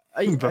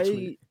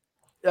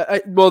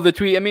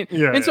tweet. I mean,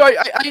 so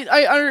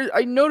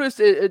I noticed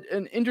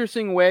an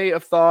interesting way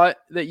of thought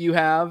that you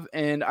have,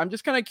 and I'm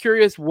just kind of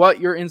curious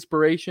what your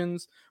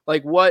inspirations,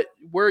 like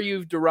where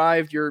you've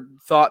derived your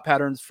thought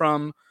patterns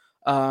from.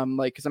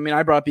 Like, because I mean,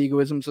 I brought up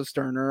egoism, so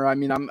Stirner. I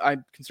mean, I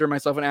consider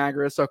myself an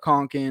agorist, so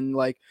Konkin.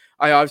 Like,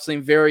 I obviously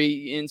am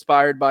very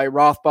inspired by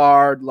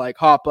Rothbard, like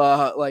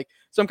Hoppe, like.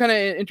 So I'm kind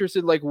of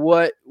interested, like,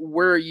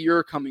 where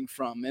you're coming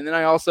from, and then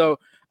I also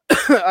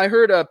I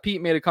heard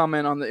Pete made a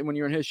comment on when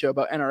you were in his show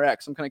about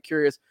NRX. I'm kind of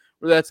curious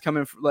where that's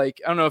coming from. Like,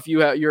 I don't know if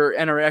you're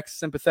NRX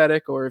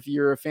sympathetic or if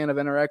you're a fan of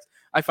NRX.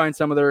 I find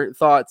some of their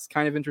thoughts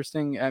kind of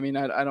interesting. I mean,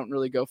 I don't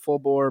really go full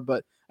bore,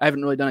 but I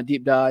haven't really done a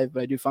deep dive,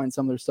 but I do find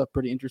some of their stuff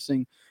pretty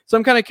interesting. So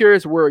I'm kind of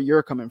curious where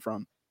you're coming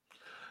from.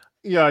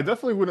 Yeah, I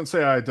definitely wouldn't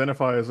say I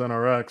identify as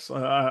NRX.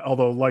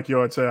 Although, like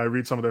you, I'd say I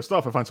read some of their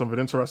stuff. I find some of it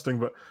interesting,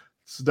 but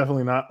it's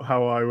definitely not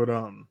how I would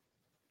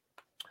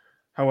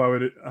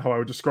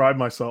describe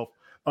myself.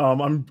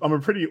 I'm a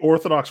pretty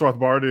orthodox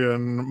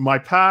Rothbardian. My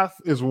path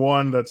is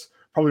one that's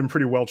probably been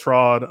pretty well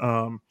trod.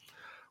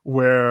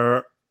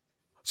 Where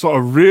so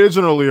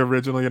originally,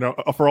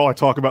 for all I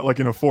talk about, like,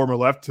 former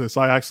leftists,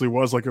 I actually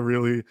was like a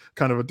really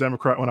kind of a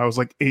Democrat when I was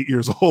like 8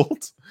 years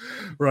old,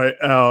 right?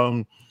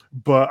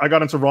 But I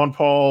got into Ron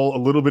Paul a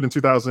little bit in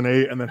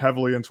 2008 and then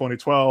heavily in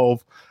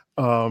 2012.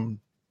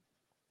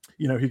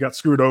 He got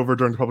screwed over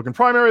during the Republican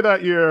primary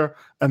that year,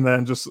 and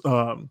then just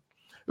it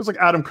was like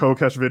Adam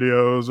Kokesh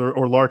videos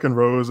or Larkin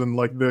Rose and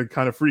like the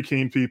kind of free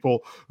Keene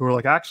people who were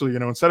like, actually,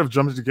 instead of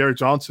jumping to Gary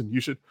Johnson,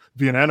 you should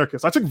be an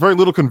anarchist. I took very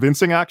little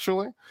convincing,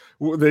 actually.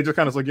 They just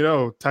kind of like,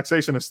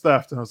 taxation is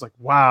theft. And I was like,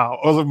 wow.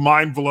 I was like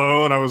mind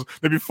blown. I was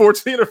maybe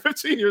 14 or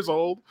 15 years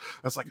old.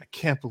 I was like, I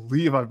can't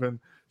believe I've been,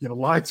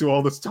 lied to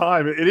all this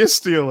time. It is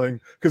stealing,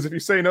 because if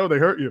you say no, they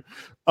hurt you.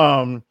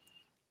 So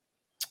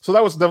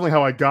that was definitely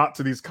how I got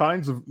to these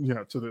kinds of,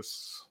 to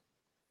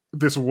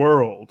this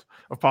world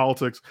of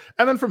politics.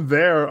 And then from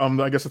there,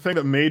 I guess the thing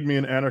that made me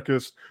an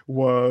anarchist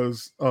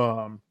was it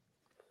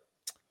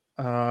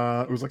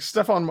was like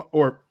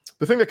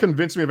the thing that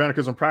convinced me of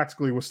anarchism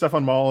practically was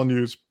Stefan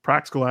Molyneux's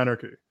Practical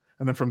Anarchy.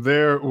 And then from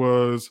there it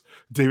was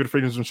David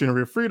Friedman's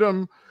Machinery of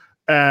Freedom.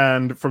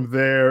 And from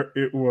there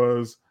it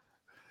was,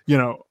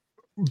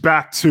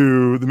 back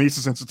to the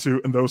Mises Institute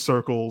and those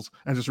circles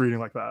and just reading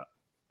like that.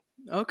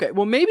 Okay,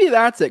 well, maybe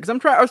that's it, because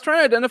I was trying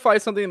to identify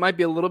something that might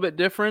be a little bit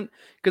different,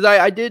 because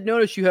I did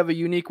notice you have a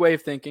unique way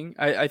of thinking.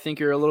 I think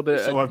you're a little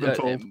bit So I've been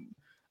told.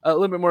 A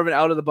little bit more of an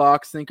out of the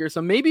box thinker.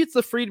 So maybe it's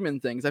the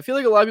Friedman things. I feel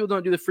like a lot of people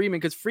don't do the Friedman,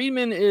 because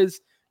Friedman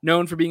is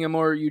known for being a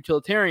more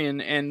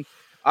utilitarian, and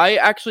I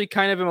actually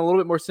kind of am a little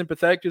bit more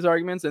sympathetic to his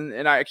arguments,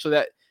 and I actually,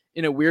 that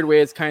in a weird way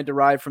is kind of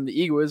derived from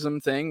the egoism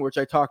thing, which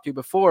I talked to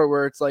before,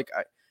 where it's like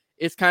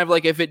it's kind of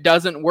like, if it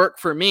doesn't work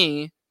for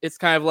me, it's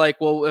kind of like,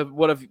 well,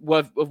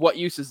 what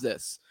use is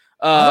this?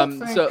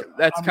 So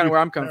that's kind of where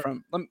I'm coming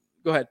from.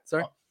 Go ahead.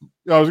 Sorry.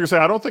 I was gonna say,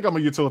 I don't think I'm a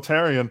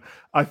utilitarian.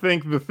 I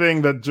think the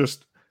thing that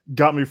just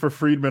got me for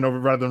Friedman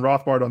rather than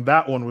Rothbard on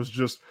that one was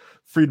just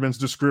Friedman's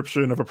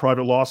description of a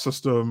private law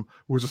system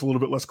was just a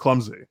little bit less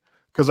clumsy.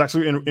 Because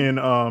actually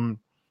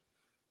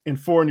in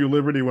For New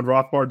Liberty, when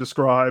Rothbard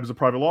describes a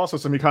private law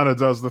system, he kind of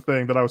does the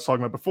thing that I was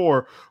talking about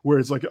before, where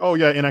it's like, oh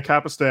yeah, in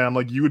Ancapistan,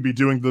 like you would be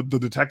doing the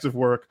detective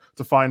work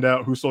to find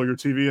out who stole your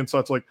TV and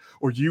such, like,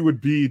 or you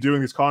would be doing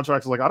these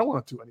contracts. Like, I don't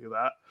want to do any of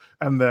that.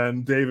 And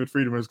then David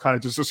Friedman has kind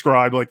of just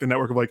described like the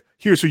network of like,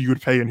 here's who you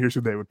would pay and here's who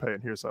they would pay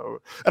and here's how.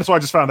 And so I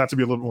just found that to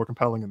be a little bit more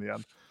compelling in the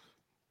end.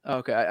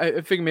 Okay,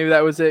 I figured maybe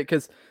that was it,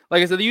 because,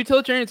 like I said, the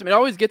utilitarianism, it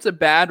always gets a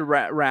bad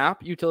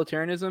rap,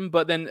 utilitarianism,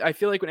 but then I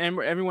feel like when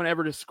everyone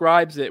ever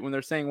describes it, when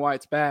they're saying why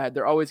it's bad,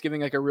 they're always giving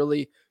like a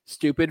really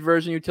stupid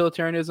version of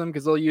utilitarianism,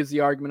 because they'll use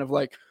the argument of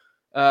like,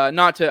 I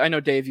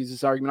know Dave uses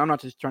this argument, I'm not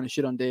just trying to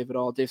shit on Dave at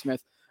all, Dave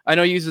Smith. I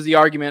know he uses the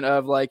argument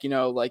of like,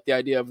 like the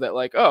idea of that,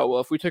 like, oh,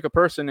 well, if we took a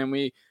person and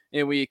we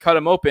cut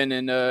them open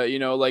and,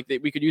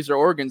 we could use their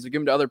organs to give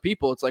them to other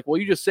people, it's like, well,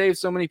 you just saved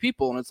so many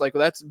people. And it's like,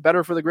 well, that's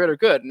better for the greater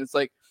good. And it's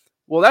like,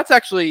 well, that's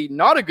actually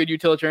not a good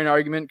utilitarian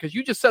argument, because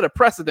you just set a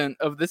precedent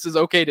of this is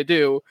okay to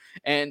do,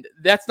 and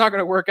that's not going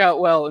to work out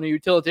well in a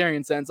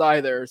utilitarian sense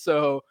either.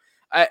 So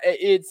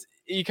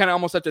you kind of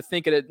almost have to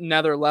think at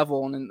another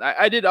level. And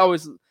I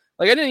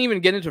didn't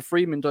even get into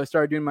Friedman until I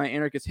started doing my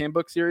Anarchist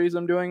Handbook series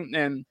I'm doing,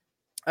 and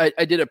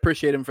I did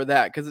appreciate him for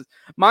that, because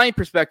my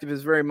perspective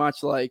is very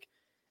much like,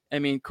 I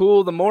mean,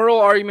 cool, the moral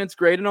argument's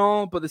great and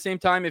all, but at the same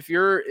time, if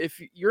you're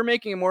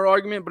making a moral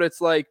argument, but it's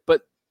like,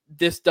 but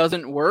this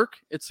doesn't work,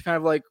 it's kind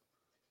of like,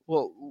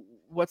 well,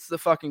 what's the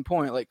fucking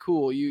point? Like,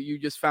 cool, you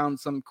just found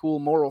some cool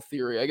moral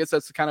theory. I guess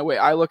that's the kind of way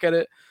I look at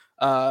it.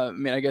 I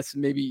mean, I guess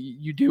maybe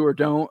you do or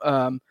don't.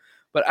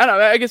 But I don't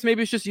know. I guess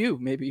maybe it's just you.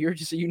 Maybe you're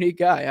just a unique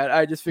guy.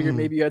 I just figured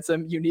maybe you had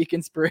some unique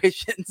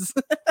inspirations.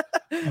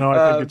 No,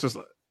 I think it's just.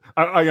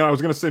 I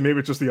was going to say maybe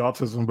it's just the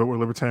autism, but we're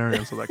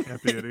libertarians, so that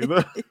can't be it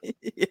either.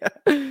 Yeah.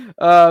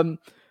 All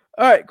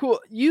right,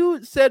 cool.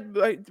 You said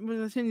when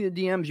I was in the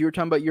DMs, you were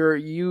talking about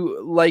you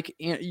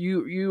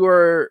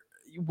are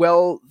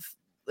well.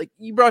 Like,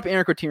 you brought up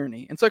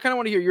anarcho-tyranny, and so I kind of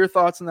want to hear your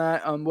thoughts on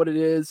that, on what it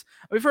is.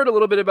 We've heard a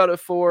little bit about it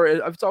before.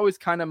 It's always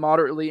kind of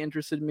moderately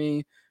interested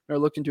me, or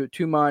looked into it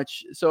too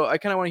much. So I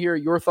kind of want to hear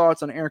your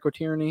thoughts on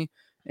anarcho-tyranny,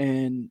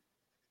 and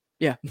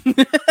yeah.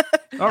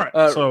 All right.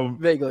 So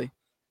vaguely.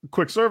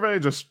 quick survey,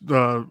 just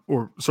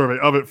or survey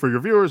of it for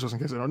your viewers, just in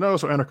case they don't know.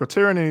 So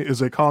anarcho-tyranny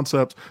is a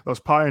concept that was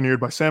pioneered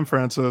by Sam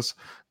Francis,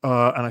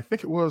 and I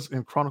think it was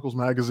in Chronicles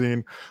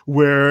magazine,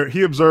 where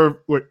he observed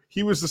what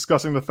he was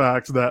discussing the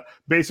fact that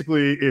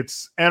basically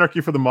it's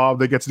anarchy for the mob,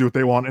 they get to do what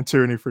they want, and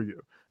tyranny for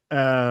you.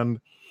 And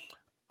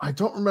I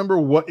don't remember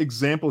what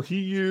example he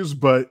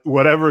used, but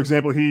whatever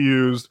example he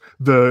used,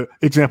 the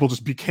example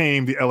just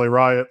became the LA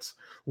riots,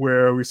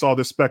 where we saw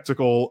this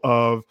spectacle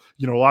of,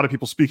 a lot of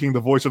people speaking the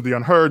voice of the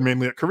unheard,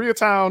 mainly at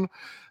Koreatown,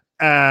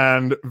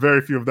 and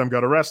very few of them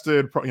got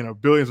arrested.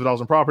 Billions of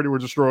dollars in property were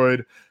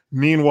destroyed.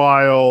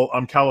 Meanwhile,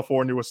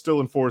 California was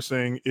still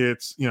enforcing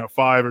its,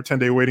 5 or 10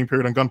 day waiting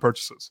period on gun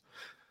purchases.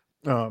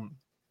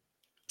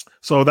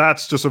 So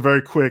that's just a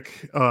very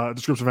quick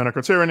description of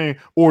anarcho-tyranny,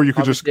 or you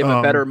could just give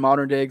a better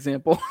modern day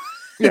example.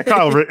 Yeah,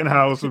 Kyle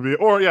Rittenhouse would be,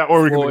 or we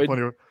can make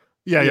plenty of,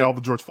 all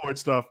the George Floyd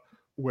stuff,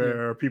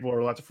 where people are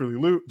allowed to freely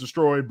loot,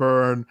 destroy,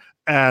 burn,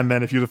 and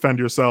then if you defend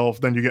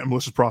yourself, then you get a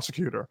malicious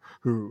prosecutor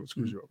who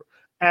screws you over.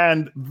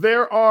 And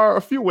there are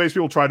a few ways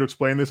people try to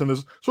explain this, and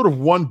there's sort of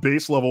one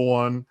base level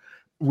one,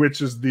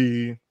 which is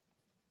the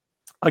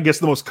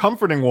most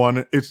comforting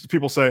one. Is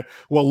people say,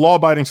 well,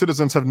 law-abiding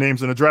citizens have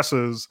names and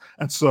addresses,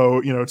 and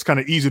so it's kind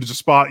of easy to just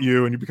spot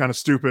you, and you'd be kind of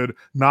stupid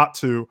not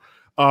to.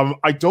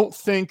 I don't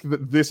think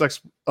that this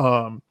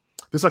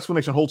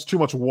explanation holds too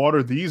much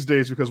water these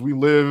days, because we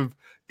live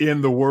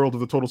in the world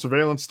of the total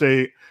surveillance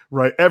state,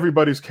 right?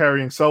 Everybody's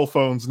carrying cell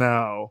phones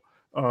now.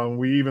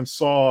 We even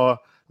saw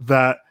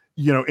that,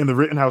 in the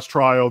Rittenhouse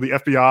trial, the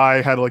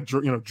FBI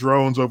had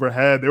drones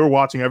overhead. They were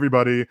watching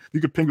everybody.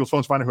 You could ping people's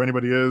phones, find out who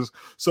anybody is.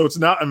 So it's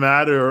not a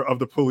matter of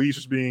the police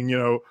just being,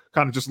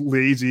 kind of just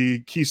lazy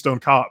Keystone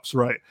cops,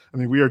 right? I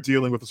mean, we are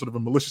dealing with a sort of a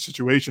malicious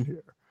situation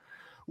here,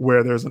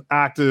 where there's an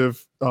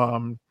active,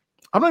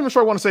 I'm not even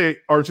sure I want to say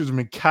R2s have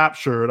been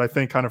captured. I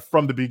think kind of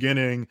from the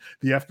beginning,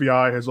 the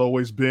FBI has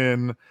always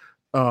been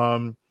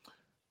the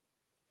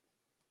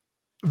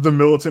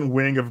militant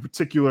wing of a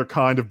particular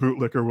kind of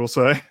bootlicker, we'll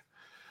say.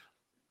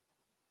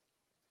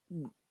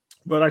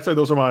 But I'd say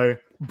those are my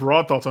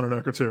broad thoughts on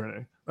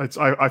anarcho-tyranny.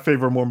 I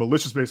favor more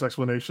malicious-based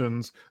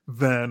explanations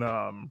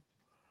than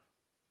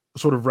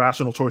sort of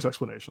rational choice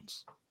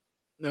explanations.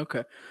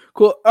 Okay,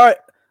 cool. All right,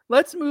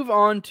 let's move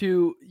on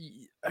to...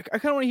 I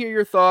kind of want to hear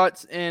your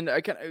thoughts, and I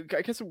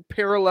guess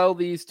parallel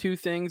these two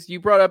things.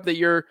 You brought up that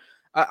you're...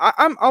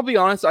 I'll be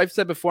honest. I've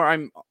said before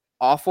I'm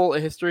awful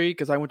at history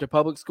because I went to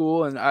public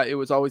school, and it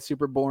was always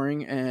super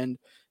boring, and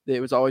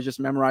it was always just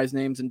memorize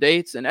names and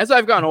dates. And as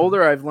I've gotten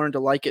older, I've learned to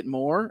like it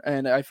more,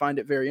 and I find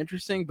it very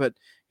interesting. But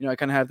I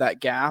kind of have that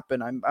gap,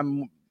 and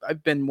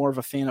I've been more of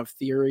a fan of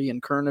theory and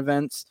current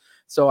events,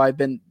 so I've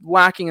been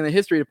lacking in the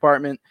history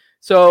department.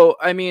 So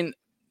I mean.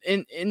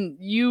 And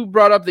you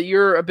brought up that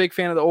you're a big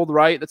fan of the old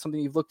right. That's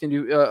something you've looked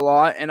into a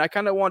lot. And I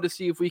kind of wanted to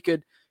see if we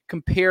could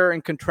compare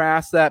and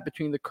contrast that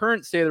between the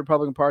current state of the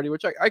Republican Party,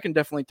 which I can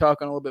definitely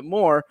talk on a little bit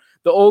more.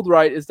 The old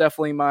right is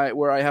definitely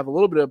where I have a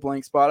little bit of a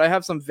blank spot. I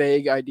have some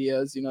vague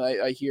ideas,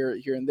 I hear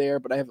here and there,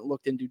 but I haven't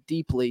looked into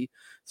deeply.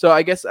 So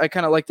I guess I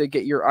kind of like to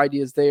get your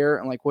ideas there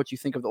and what you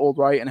think of the old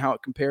right and how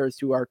it compares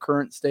to our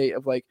current state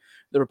of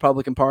the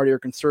Republican Party or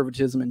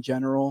conservatism in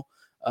general.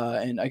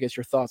 And I guess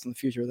your thoughts on the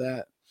future of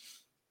that.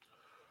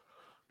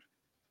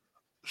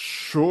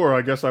 Sure,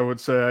 I guess I would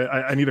say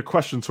I need a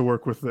question to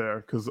work with there,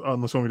 because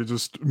unless you want me to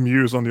just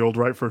muse on the old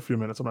right for a few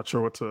minutes, I'm not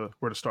sure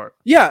where to start.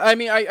 Yeah, I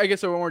mean, I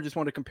guess I just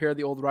want to compare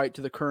the old right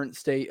to the current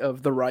state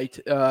of the right.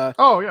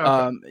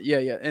 Okay.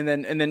 Yeah, and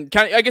then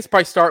kind of I guess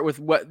probably start with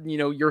what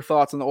your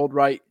thoughts on the old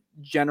right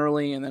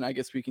generally, and then I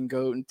guess we can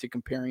go into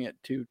comparing it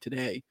to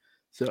today.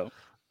 So,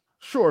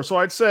 sure. So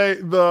I'd say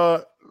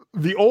the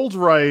old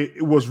right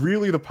was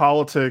really the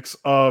politics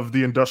of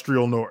the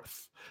industrial North.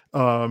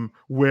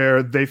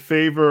 Where they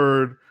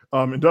favored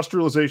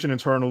industrialization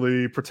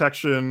internally,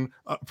 protectionist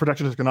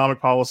economic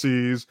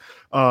policies,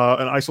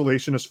 an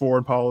isolationist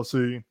foreign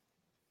policy,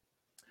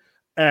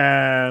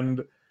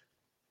 and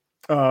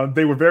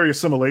they were very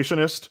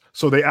assimilationist.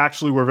 So they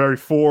actually were very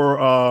for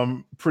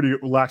pretty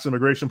lax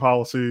immigration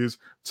policies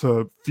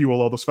to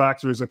fuel all those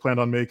factories they planned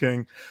on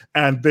making,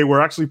 and they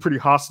were actually pretty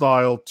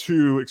hostile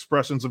to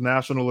expressions of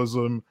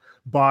nationalism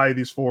by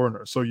these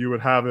foreigners. So you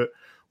would have it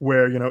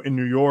where in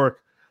New York.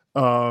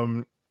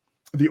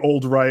 The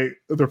old right,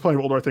 there are plenty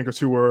of old right thinkers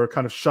who were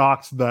kind of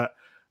shocked that,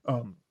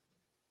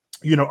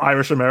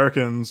 Irish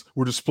Americans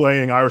were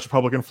displaying Irish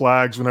Republican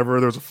flags whenever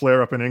there was a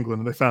flare up in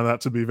England, and they found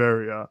that to be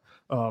very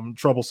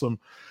troublesome.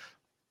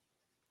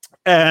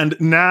 And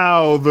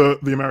now the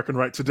American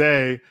right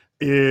today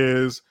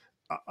is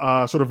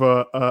sort of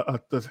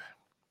the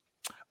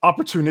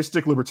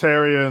opportunistic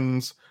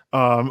libertarians.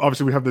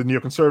 Obviously, we have the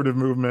neoconservative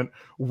movement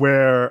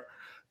where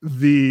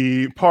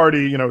the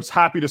party, is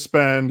happy to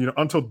spend,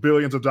 untold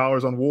billions of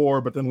dollars on war,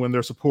 but then when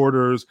their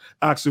supporters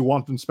actually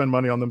want them to spend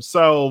money on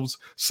themselves,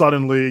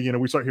 suddenly,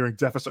 we start hearing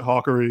deficit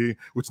hawkery,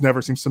 which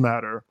never seems to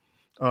matter.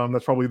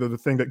 That's probably the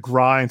thing that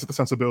grinds at the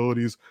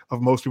sensibilities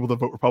of most people that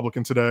vote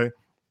Republican today.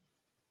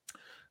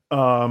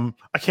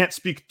 I can't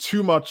speak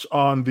too much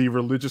on the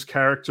religious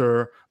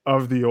character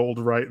of the old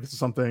right. This is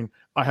something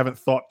I haven't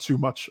thought too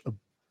much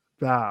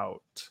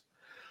about.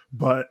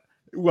 But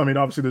I mean,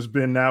 obviously, there's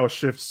been now a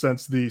shift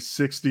since the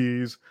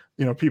 60s.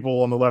 You know,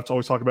 people on the left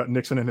always talk about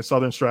Nixon and his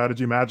Southern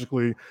strategy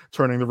magically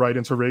turning the right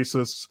into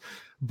racists.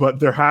 But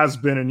there has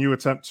been a new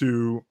attempt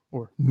to,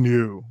 or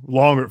new,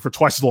 longer, for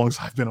twice as long as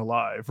I've been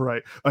alive,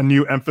 right? A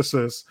new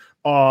emphasis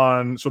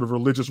on sort of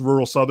religious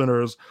rural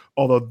Southerners,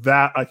 although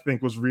that I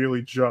think was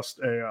really just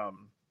a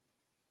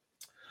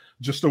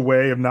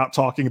way of not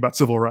talking about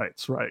civil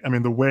rights, right? I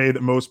mean, the way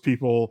that most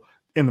people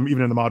even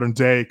in the modern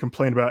day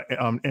complain about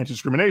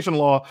anti-discrimination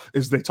law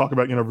is they talk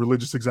about,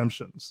 religious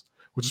exemptions,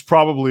 which is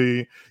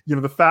probably,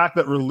 the fact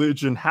that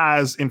religion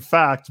has in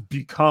fact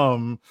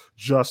become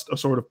just a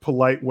sort of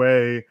polite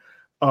way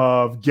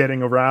of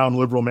getting around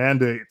liberal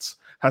mandates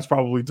has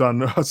probably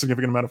done a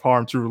significant amount of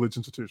harm to religious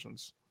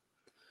institutions.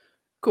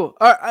 Cool.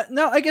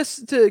 Now, I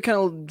guess to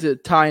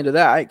tie into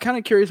that, I'm kind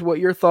of curious what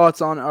your thoughts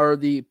are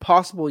the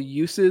possible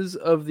uses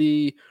of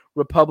the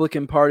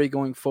Republican Party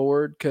going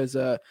forward. Because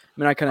I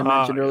kind of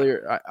mentioned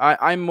earlier,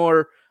 I'm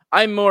more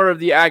of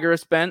the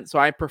agorist bent, so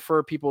I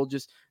prefer people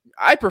just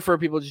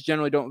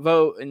generally don't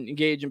vote and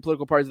engage in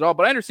political parties at all.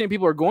 But I understand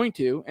people are going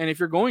to, and if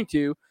you're going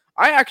to,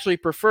 I actually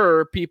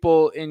prefer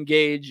people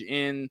engage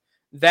in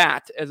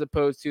that as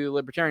opposed to the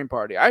Libertarian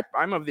Party.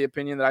 I'm of the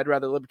opinion that I'd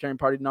rather the Libertarian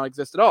Party not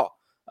exist at all.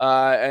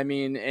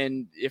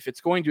 And if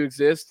it's going to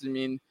exist,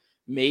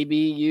 maybe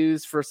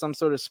used for some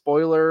sort of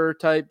spoiler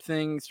type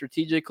thing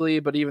strategically,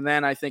 but even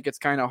then I think it's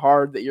kind of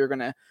hard that you're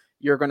going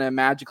to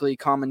magically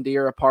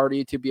commandeer a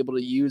party to be able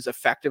to use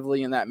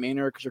effectively in that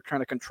manner, because you're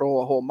trying to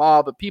control a whole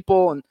mob of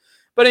people.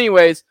 But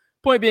anyways,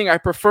 point being, I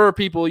prefer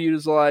people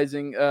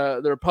utilizing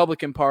the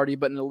Republican Party,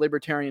 but in a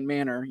libertarian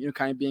manner,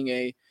 kind of being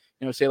a,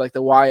 say like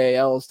the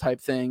YALs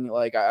type thing.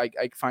 Like I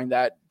find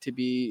that to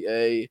be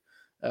a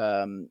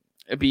better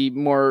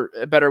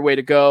way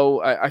to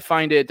go. I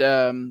find it,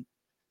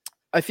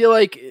 I feel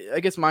like, I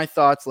guess my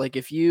thoughts, like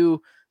if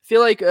you feel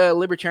like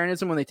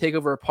libertarianism, when they take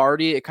over a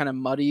party, it kind of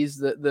muddies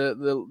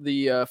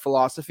the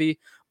philosophy.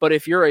 But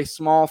if you're a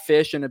small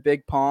fish in a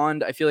big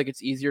pond, I feel like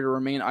it's easier to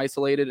remain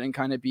isolated and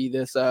kind of be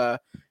this,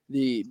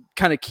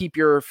 keep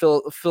your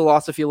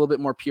philosophy a little bit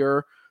more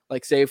pure.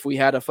 Like say if we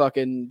had I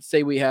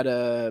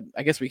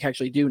guess we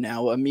actually do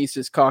now, a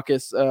Mises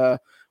Caucus,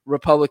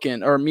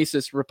 Republican or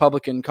Mises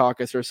Republican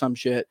caucus or some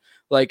shit.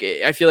 Like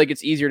I feel like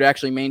it's easier to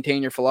actually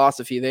maintain your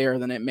philosophy there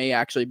than it may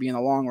actually be in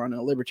the long run in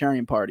a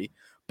Libertarian Party.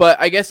 But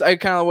I guess I'm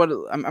kind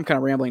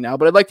of rambling now,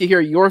 but I'd like to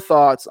hear your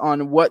thoughts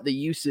on what the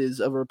uses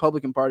of a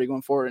Republican Party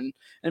going forward, and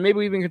maybe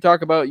we even can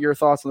talk about your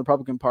thoughts on the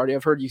Republican Party.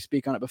 I've heard you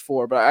speak on it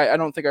before, but I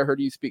don't think I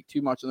heard you speak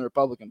too much on the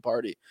Republican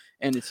Party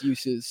and its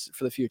uses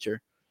for the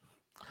future.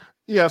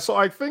 Yeah, so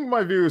I think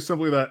my view is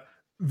simply that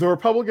the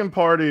Republican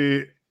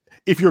Party,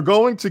 if you're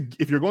going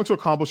to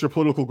accomplish your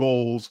political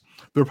goals,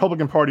 the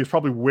Republican Party is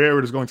probably where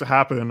it is going to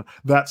happen.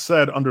 That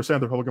said,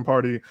 understand the Republican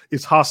Party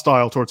is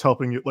hostile towards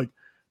helping you, like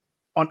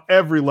on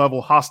every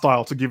level,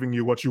 hostile to giving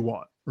you what you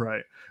want,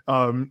 right?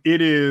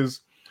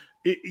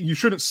 You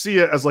shouldn't see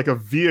it as like a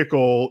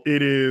vehicle.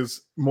 It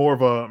is more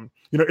of a,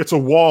 it's a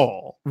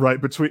wall,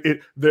 right? Between it,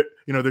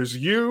 there's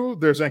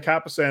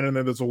Ancapasan, and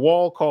then there's a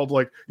wall called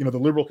like, the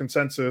liberal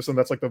consensus, and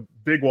that's like the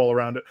big wall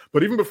around it.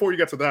 But even before you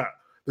get to that,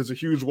 there's a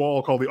huge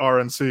wall called the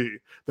RNC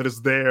that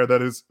is there,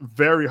 that is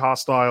very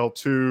hostile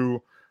to,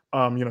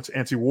 to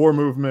anti-war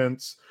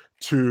movements,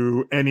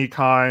 to any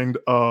kind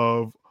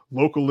of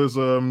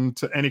localism,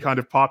 to any kind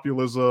of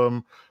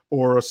populism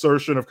or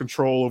assertion of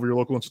control over your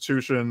local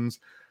institutions.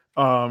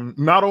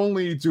 Not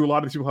only do a lot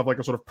of these people have like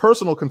a sort of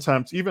personal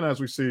contempt, even as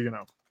we see,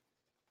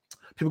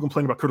 people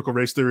complain about critical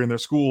race theory in their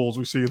schools,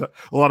 we see that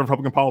a lot of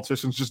Republican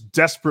politicians just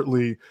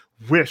desperately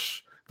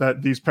wish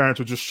that these parents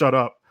would just shut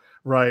up,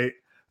 right?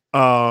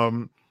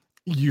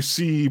 You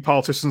see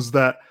politicians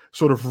that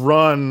sort of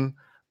run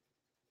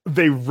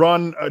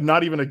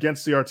not even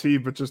against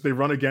CRT, but just they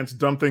run against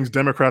dumb things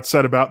Democrats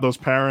said about those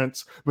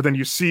parents. But then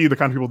you see the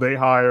kind of people they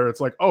hire.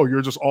 It's like, oh,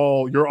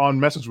 you're on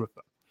message with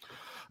them.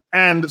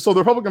 And so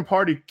the Republican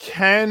Party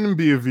can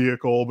be a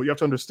vehicle, but you have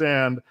to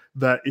understand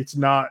that it's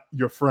not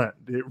your friend.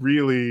 It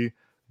really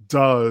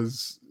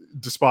does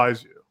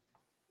despise you.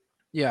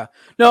 Yeah,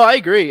 no, I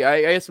agree.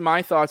 I guess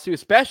my thoughts too,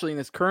 especially in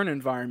this current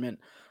environment.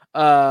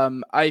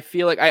 I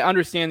feel like I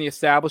understand the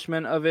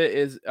establishment of it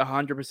is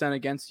 100%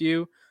 against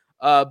you.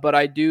 But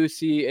I do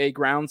see a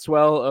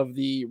groundswell of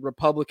the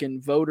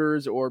Republican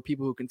voters or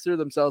people who consider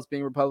themselves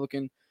being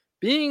Republican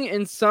being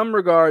in some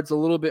regards a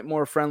little bit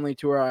more friendly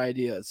to our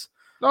ideas.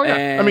 Oh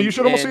yeah. You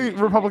should almost see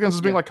Republicans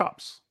as being like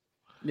cops.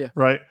 Yeah.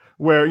 Right.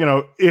 Where,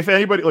 if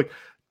anybody, like,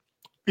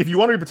 if you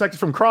want to be protected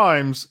from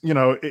crimes,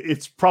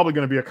 it's probably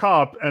going to be a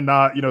cop and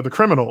not, the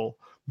criminal.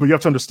 But you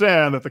have to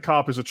understand that the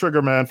cop is a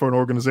trigger man for an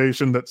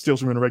organization that steals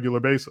from you on a regular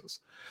basis.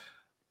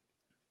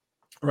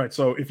 Right.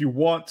 So if you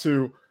want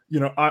to,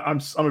 I'm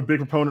a big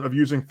proponent of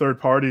using third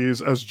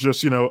parties as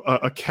just,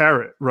 a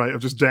carrot, right?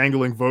 Of just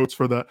dangling votes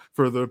for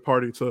the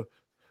party to,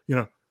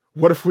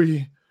 what if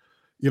we,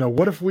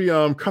 what if we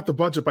cut the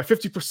budget by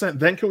 50%?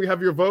 Then can we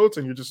have your votes?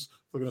 And you're just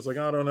looking at us like,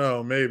 I don't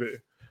know, maybe.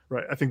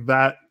 Right. I think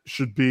that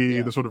should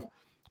be the sort of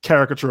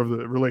caricature of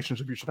the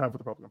relationship you should have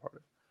with the Republican Party.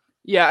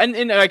 Yeah,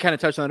 and I kind of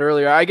touched on it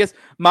earlier. I guess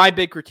my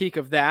big critique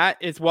of that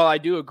is, while I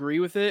do agree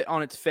with it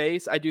on its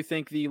face, I do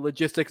think the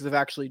logistics of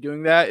actually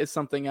doing that is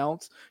something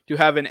else. To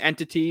have an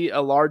entity,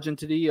 a large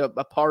entity, a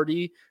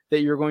party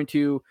that you're going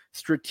to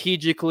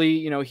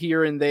strategically,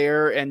 here and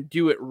there and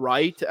do it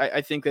right. I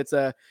think it's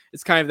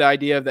kind of the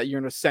idea of that you're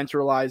going to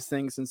centralize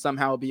things and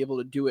somehow be able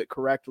to do it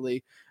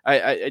correctly.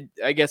 I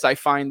guess I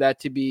find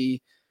that to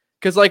be,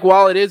 because like,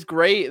 while it is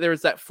great,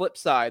 there's that flip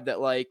side that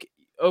like,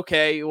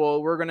 okay,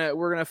 well, we're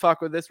gonna fuck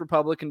with this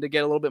Republican to get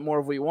a little bit more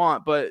of what we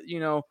want, but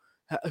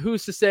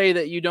who's to say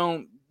that you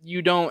don't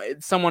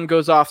someone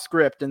goes off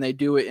script and they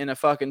do it in a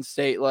fucking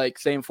state like,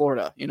 say, in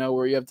Florida,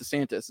 where you have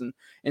DeSantis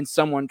and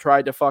someone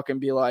tried to fucking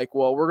be like,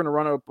 well, we're gonna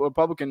run a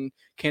Republican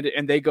candidate,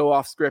 and they go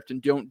off script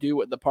and don't do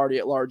what the party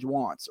at large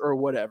wants or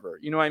whatever.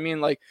 You know what I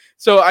mean? Like,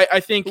 so I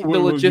think the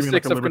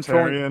logistics of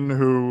controlling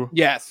who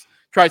yes.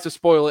 tries to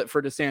spoil it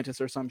for DeSantis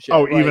or some shit.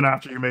 Oh, even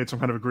after you made some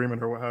kind of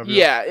agreement or what have you.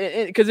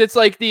 Yeah, because it's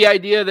like the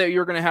idea that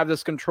you're going to have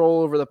this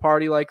control over the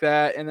party like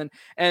that,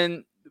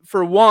 and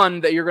for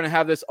one, that you're going to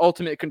have this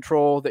ultimate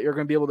control, that you're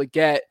going to be able to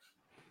get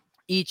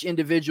each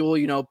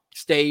individual,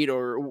 state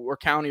or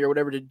county or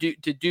whatever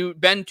to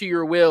bend to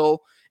your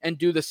will and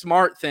do the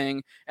smart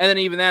thing. And then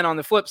even then, on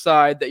the flip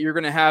side, that you're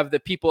going to have the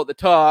people at the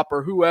top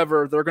or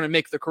whoever, they're going to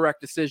make the correct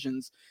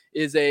decisions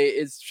is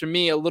to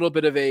me a little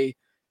bit of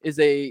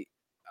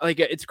like,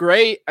 it's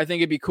great. I think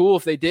it'd be cool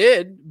if they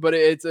did, but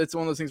it's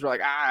one of those things where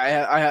like,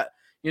 I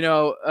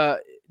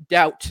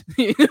doubt,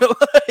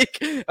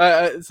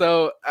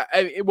 so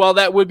while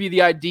that would be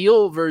the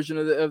ideal version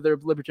of their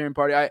Libertarian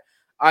Party,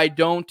 I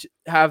don't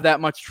have that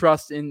much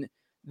trust in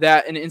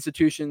that, an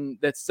institution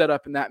that's set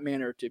up in that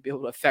manner to be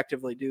able to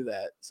effectively do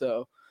that.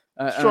 So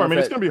sure. I mean,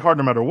 it's going to be hard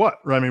no matter what,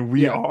 right? I mean,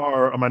 we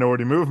are a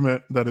minority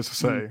movement. That is to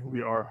say,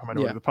 we are a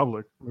minority of the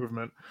public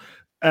movement,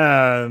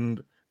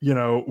 and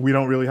we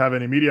don't really have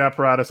any media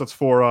apparatus that's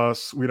for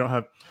us. We don't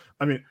have,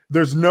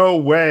 there's no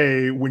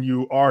way when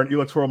you are an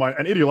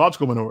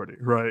ideological minority,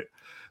 right?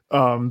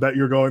 That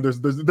you're going,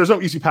 there's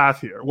no easy path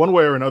here. One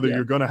way or another,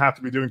 you're going to have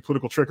to be doing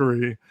political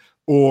trickery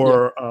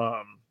or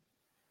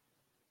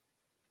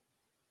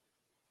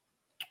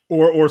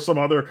some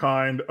other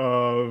kind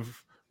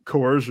of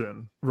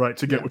coercion, right?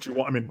 To get what you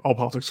want. All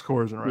politics is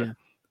coercion, right? Yeah.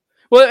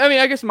 Well,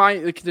 I guess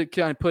to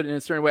kind of put it in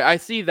a certain way, I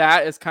see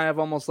that as kind of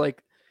almost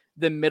like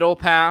the middle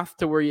path,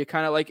 to where you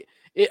kind of like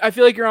I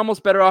feel like you're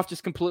almost better off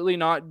just completely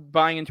not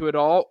buying into it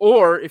all,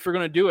 or if you're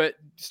going to do it,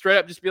 straight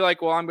up just be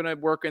like, well, I'm going to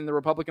work in the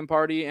Republican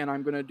Party and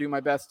I'm going to do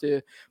my best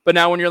to. But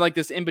now when you're like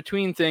this in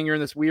between thing, you're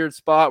in this weird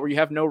spot where you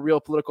have no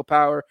real political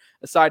power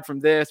aside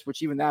from this,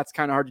 which even that's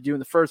kind of hard to do in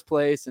the first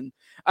place, and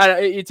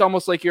it's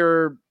almost like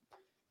you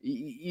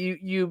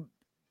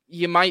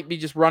might be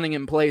just running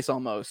in place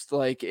almost,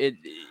 like it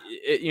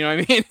you know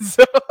what I mean?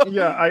 So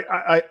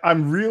yeah,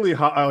 I'm really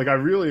I'm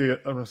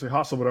gonna say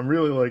hostile, but I'm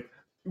really like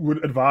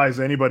would advise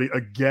anybody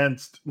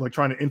against like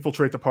trying to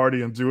infiltrate the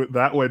party and do it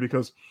that way,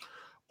 because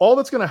all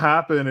that's going to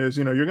happen is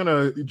you're going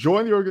to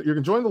join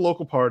the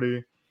local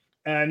party,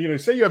 and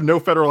say you have no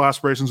federal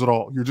aspirations at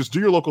all. You just do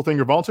your local thing.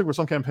 You're volunteering for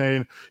some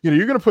campaign.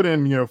 You're going to put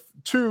in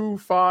 2,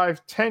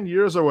 5, 10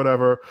 years or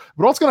whatever.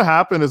 But what's going to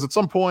happen is at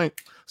some point,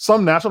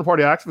 some National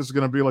Party activist is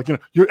going to be like,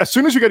 as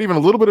soon as you get even a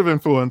little bit of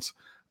influence,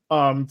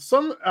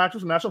 some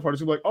actors from National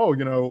Parties will be like,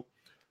 oh,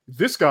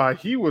 this guy,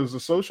 he was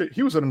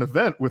at an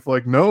event with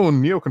like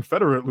known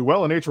neo-Confederate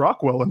Llewellyn H.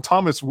 Rockwell and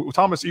Thomas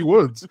E.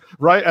 Woods,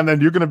 right? And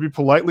then you're going to be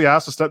politely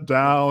asked to step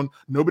down.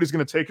 Nobody's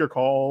going to take your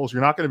calls.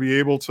 You're not going to be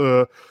able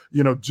to,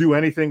 do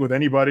anything with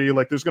anybody.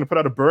 Like, there's going to put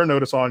out a burn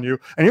notice on you,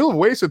 and you'll have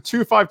wasted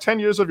 2, 5, 10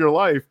 years of your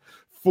life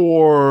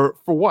for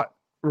what?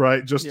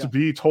 Right? Just to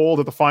be told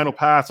at the final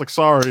pass, like,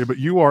 sorry, but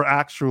you are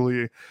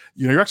actually,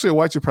 you're actually a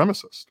white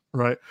supremacist,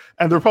 right?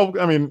 And the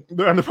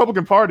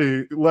Republican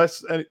Party,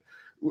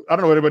 I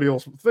don't know what anybody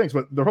else thinks,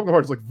 but the Republican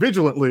Party is like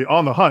vigilantly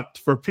on the hunt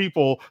for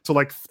people to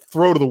like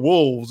throw to the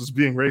wolves as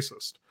being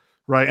racist,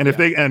 right? And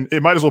and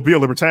it might as well be a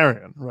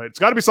libertarian, right? It's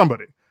got to be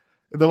somebody.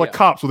 They're like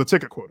cops with a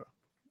ticket quota.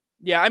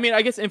 Yeah,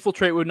 I guess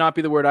infiltrate would not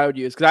be the word I would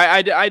use, because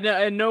I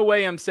in no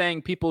way I'm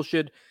saying people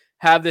should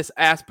have this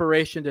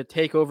aspiration to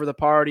take over the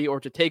party or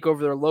to take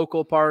over their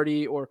local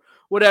party or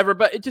whatever,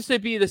 but it just to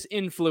be this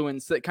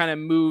influence that kind of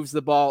moves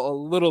the ball a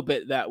little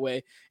bit that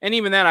way. And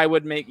even then, I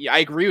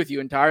agree with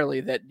you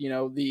entirely that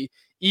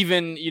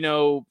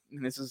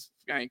and this is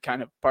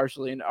kind of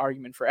partially an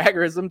argument for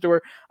agorism, to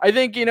where I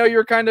think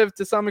you're kind of,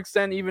 to some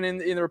extent, even in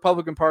the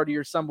Republican Party,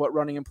 you're somewhat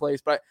running in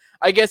place. But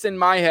I guess in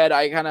my head,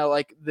 I kind of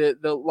like the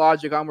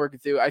logic I'm working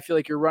through. I feel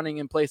like you're running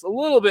in place a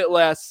little bit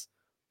less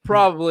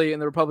probably in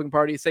the Republican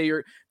Party. Say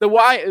the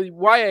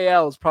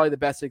YAL is probably the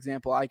best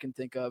example I can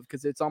think of,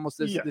 because it's almost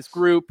this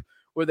group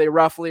where they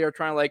roughly are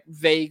trying to like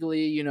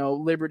vaguely,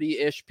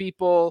 liberty-ish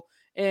people,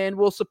 and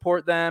we'll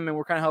support them and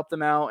we're kind of help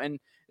them out.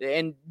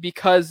 And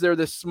because they're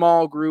this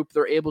small group,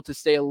 they're able to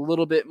stay a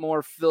little bit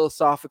more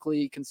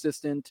philosophically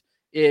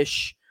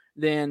consistent-ish.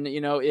 than,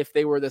 if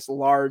they were this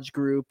large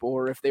group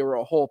or if they were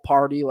a whole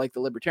party like the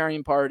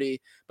Libertarian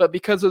Party. But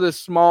because of this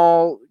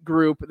small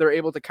group, they're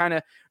able to kind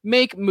of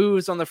make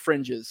moves on the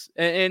fringes.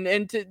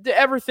 And to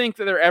ever think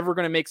that they're ever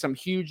going to make some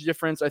huge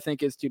difference, I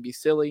think, is to be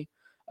silly.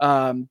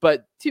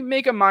 But to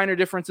make a minor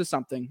difference is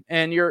something,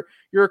 and you're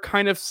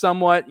kind of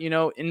somewhat,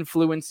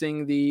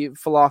 influencing the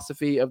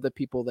philosophy of the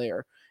people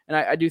there. And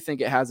I do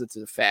think it has its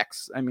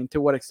effects. I mean, to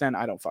what extent,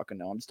 I don't fucking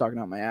know. I'm just talking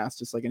out my ass,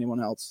 just like anyone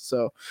else.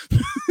 So,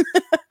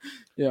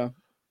 yeah.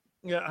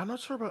 Yeah, I'm not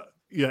sure about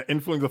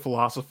influencing the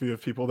philosophy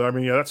of people there. I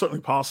mean, yeah, that's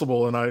certainly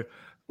possible, and I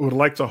would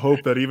like to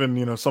hope that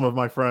even some of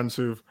my friends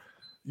who've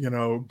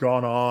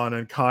gone on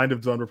and kind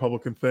of done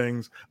Republican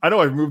things, I know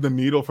I've moved the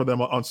needle for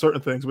them on certain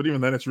things, but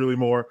even then it's really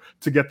more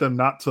to get them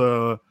not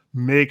to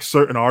make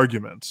certain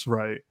arguments,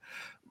 right?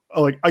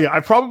 Like, I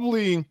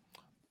probably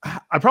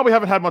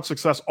haven't had much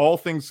success, all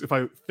things, if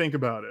I think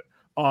about it,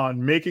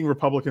 on making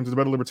Republicans into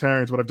better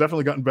libertarians, but I've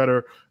definitely gotten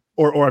better,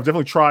 or I've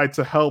definitely tried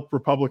to help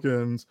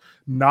Republicans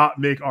not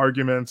make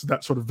arguments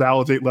that sort of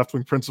validate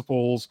left-wing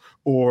principles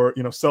or,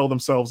 sell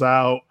themselves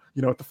out,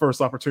 at the first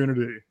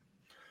opportunity.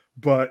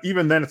 But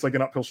even then, it's like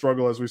an uphill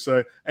struggle, as we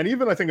say. And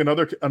even I think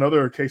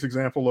another case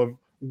example of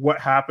what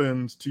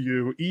happens to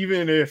you,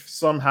 even if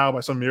somehow by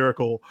some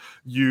miracle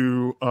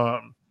you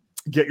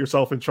get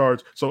yourself in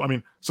charge. So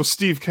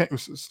Steve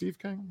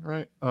King,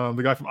 right?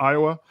 The guy from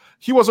Iowa.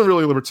 He wasn't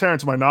really a libertarian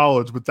to my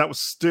knowledge, but that was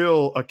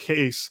still a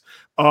case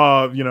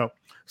of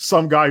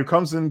some guy who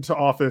comes into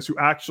office who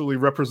actually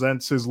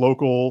represents his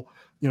local,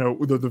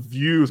 the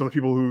views of the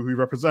people who he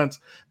represents,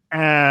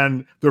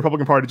 and the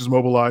Republican Party just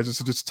mobilizes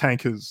to just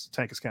tank his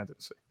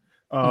candidacy.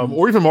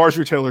 Or even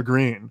Marjorie Taylor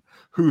Greene,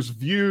 whose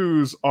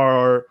views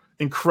are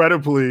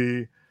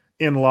incredibly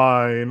in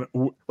line,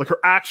 like her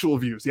actual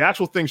views, the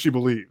actual things she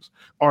believes,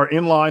 are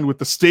in line with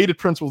the stated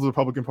principles of the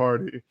Republican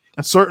Party,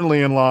 and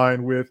certainly in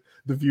line with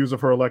the views of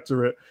her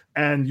electorate.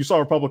 And you saw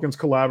Republicans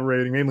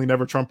collaborating, mainly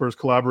Never Trumpers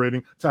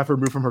collaborating, to have her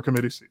removed from her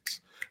committee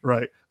seats,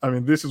 right? I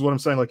mean, this is what I'm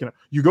saying. Like,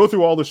 you go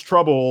through all this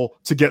trouble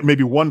to get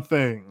maybe one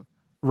thing,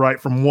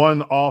 right, from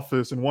one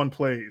office in one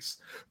place,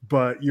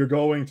 but you're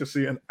going to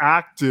see an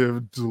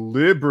active,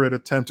 deliberate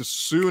attempt as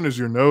soon as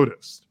you're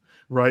noticed,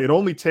 right? It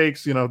only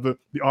takes, the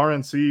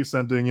RNC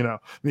sending,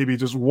 maybe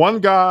just one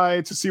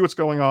guy to see what's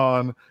going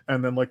on,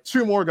 and then like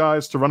two more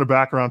guys to run a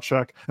background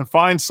check and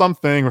find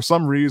something or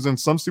some reason,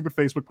 some stupid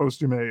Facebook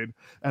post you made,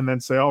 and then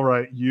say, all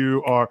right,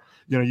 you are,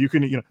 you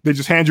can, they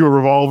just hand you a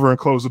revolver and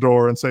close the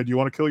door and say, do you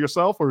want to kill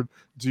yourself, or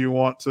do you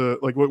want to,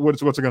 like,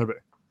 what's it going to be?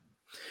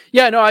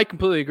 Yeah, no, I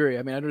completely agree.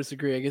 I mean, I don't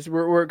disagree. I guess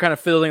we're kind of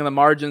fiddling the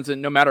margins,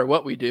 and no matter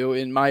what we do,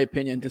 in my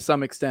opinion, to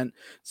some extent.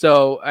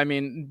 So, I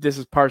mean, this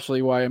is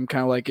partially why I'm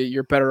kind of like,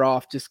 you're better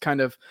off just kind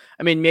of,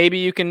 I mean, maybe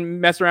you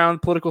can mess around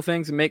with political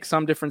things and make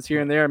some difference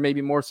here and there,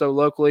 maybe more so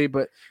locally,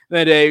 but at the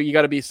end of the day, you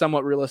got to be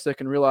somewhat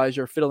realistic and realize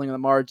you're fiddling in the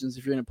margins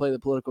if you're going to play the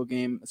political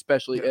game,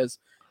 especially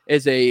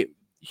as a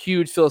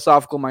huge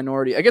philosophical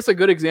minority. I guess a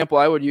good example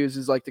I would use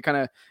is like to kind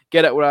of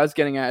get at what I was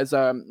getting at is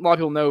a lot of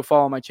people know,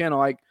 follow my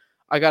channel,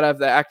 I got out of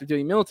the active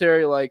duty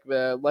military like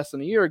less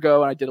than a year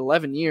ago, and I did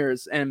 11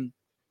 years, and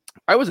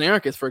I was an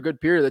anarchist for a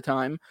good period of the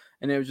time,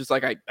 and it was just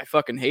like I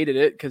fucking hated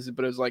it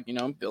but it was like,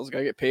 bills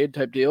gotta get paid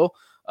type deal.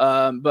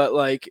 But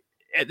like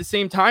at the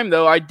same time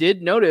though, I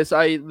did notice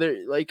I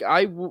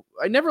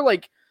never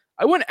like,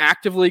 I wouldn't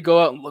actively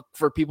go out and look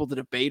for people to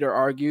debate or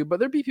argue, but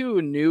there'd be people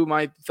who knew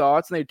my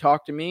thoughts and they'd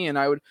talk to me, and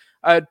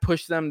I'd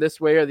push them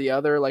this way or the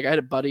other. Like I had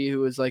a buddy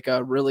who was like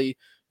a really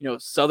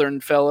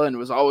Southern fella and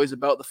was always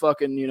about the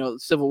fucking,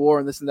 Civil War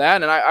and this and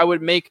that. And I would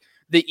make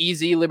the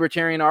easy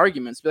libertarian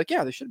arguments, be like,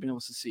 yeah, they should have been able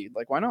to secede.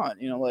 Like, why not?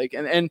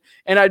 And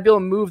I'd be able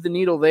to move the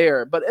needle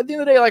there. But at the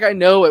end of the day, like, I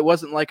know it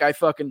wasn't like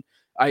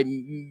I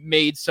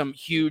made some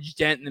huge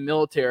dent in the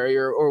military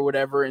or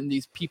whatever in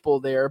these people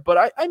there.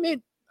 But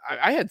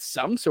I had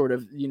some sort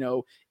of,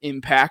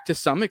 impact to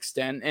some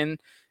extent.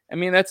 And I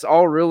mean, that's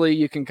all really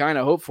you can kind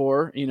of hope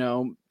for,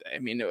 I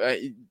mean,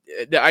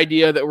 the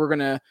idea that we're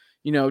going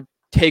to,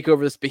 take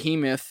over this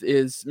behemoth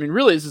is, I mean,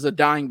 really, this is a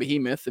dying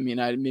behemoth. I mean,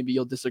 maybe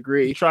you'll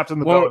disagree. You're trapped in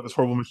the belly of this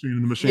horrible machine,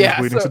 and the machine is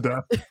bleeding to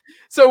death.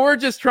 So we're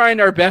just trying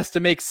our best to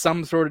make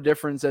some sort of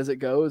difference as it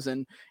goes.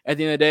 And at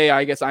the end of the day,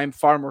 I guess I'm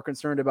far more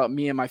concerned about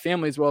me and my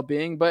family's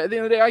well-being. But at the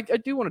end of the day, I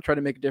do want to try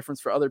to make a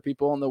difference for other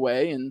people on the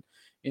way. And,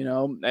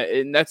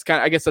 and that's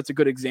I guess that's a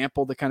good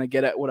example to kind of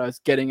get at what I was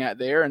getting at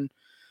there. And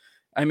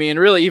I mean,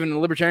 really, even the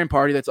Libertarian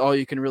Party, that's all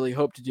you can really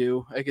hope to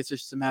do. I guess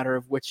it's just a matter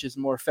of which is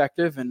more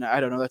effective. And I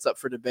don't know, that's up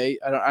for debate.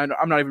 I'm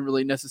not even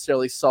really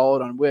necessarily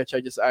solid on which.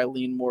 I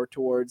lean more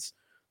towards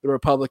the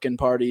Republican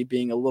Party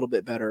being a little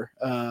bit better.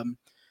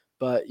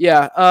 But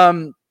yeah, I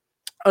don't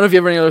know if you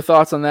have any other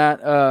thoughts on that.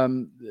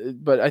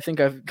 But I think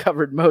I've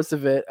covered most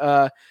of it.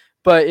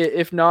 But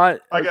if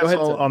not, I guess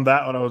on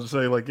that one, I would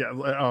say like,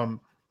 yeah,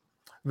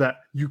 that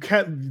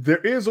there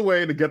is a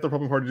way to get the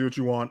Republican Party to do what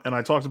you want. And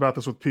I talked about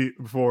this with Pete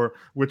before,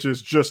 which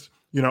is just,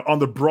 on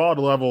the broad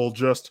level,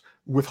 just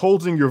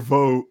withholding your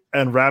vote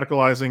and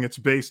radicalizing its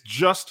base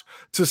just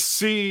to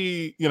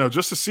see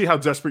how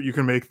desperate you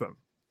can make them.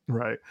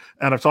 Right.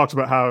 And I've talked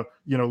about how,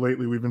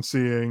 lately we've been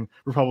seeing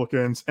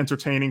Republicans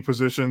entertaining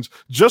positions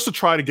just to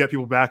try to get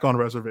people back on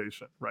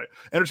reservation, right?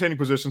 Entertaining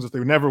positions that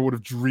they never would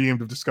have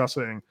dreamed of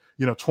discussing,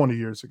 20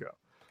 years ago.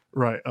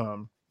 Right.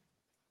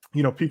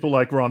 People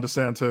like Ron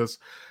DeSantis.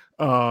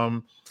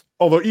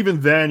 Although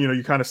even then,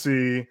 you kind of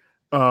see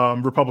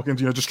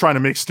Republicans, just trying to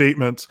make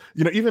statements.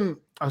 Even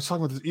I was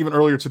talking about this even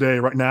earlier today,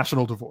 right?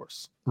 National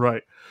divorce,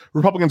 right?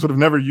 Republicans would have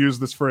never used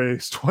this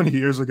phrase 20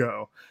 years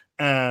ago.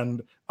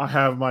 And I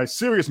have my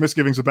serious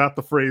misgivings about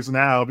the phrase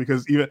now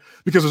because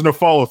there's no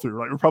follow through,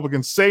 right?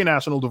 Republicans say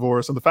national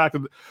divorce, and the fact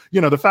that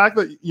you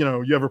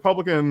have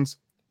Republicans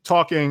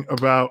talking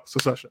about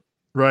secession,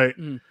 right?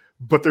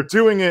 But they're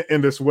doing it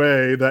in this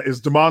way that is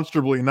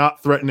demonstrably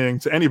not threatening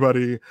to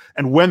anybody.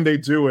 And when they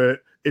do it,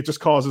 it just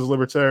causes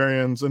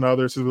libertarians and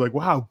others to be like,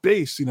 wow,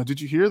 base,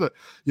 did you hear that,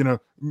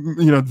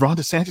 Ron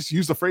DeSantis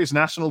used the phrase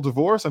national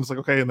divorce? And it's like,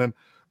 okay, and then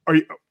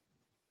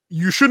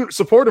you shouldn't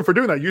support him for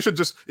doing that. You should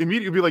just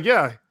immediately be like,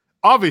 yeah,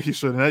 obviously he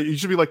should. And you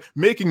should be like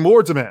making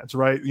more demands,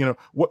 right?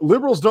 What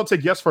liberals don't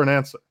take yes for an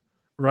answer,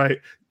 right?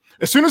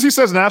 As soon as he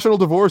says national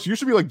divorce, you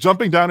should be like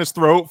jumping down his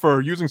throat for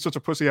using such a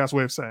pussy ass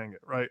way of saying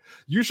it, right?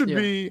 You should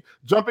be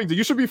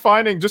you should be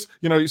finding just,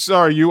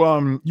 sorry,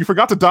 you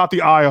forgot to dot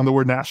the I on the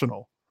word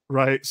national,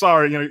 right?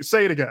 Sorry,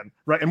 say it again,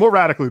 right? And more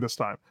radically this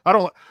time.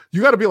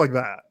 You got to be like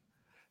that.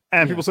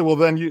 And people say, well,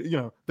 then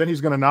then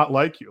he's going to not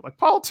like you. Like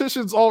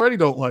politicians already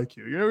don't like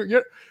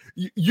you.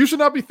 You should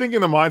not be thinking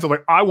in the minds of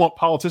like, I want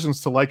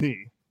politicians to like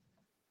me,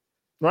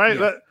 right?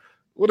 Yeah.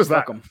 What is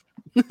that?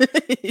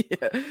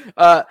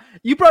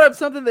 You brought up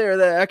something there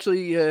that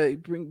actually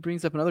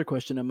brings up another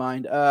question in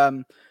mind.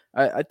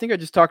 I think I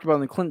just talked about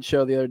on the Clint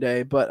show the other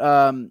day, but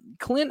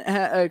Clint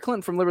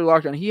from Liberty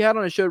Lockdown, he had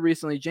on a show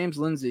recently, James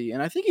Lindsay,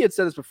 and I think he had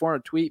said this before in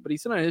a tweet, but he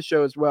said on his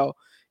show as well.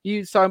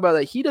 He's talking about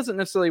that he doesn't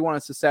necessarily want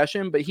a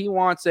secession, but he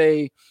would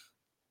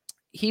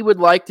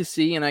like to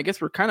see, and I guess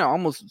we're kind of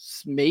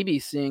almost maybe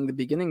seeing the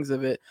beginnings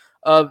of it,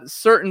 of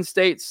certain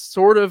states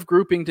sort of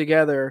grouping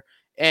together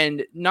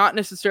and not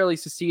necessarily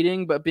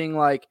seceding, but being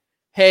like,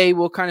 hey,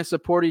 we'll kind of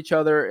support each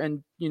other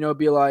and,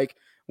 be like,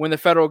 when the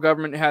federal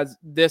government has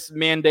this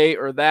mandate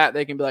or that,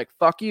 they can be like,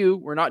 fuck you,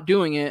 we're not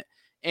doing it.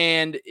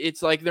 And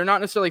it's like they're not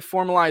necessarily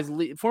formally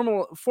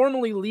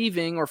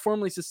leaving or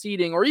formally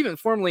seceding or even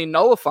formally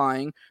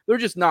nullifying. They're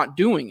just not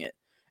doing it.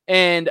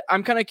 And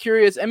I'm kind of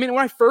curious. I mean,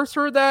 when I first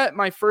heard that,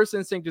 my first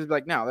instinct was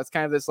like, no, that's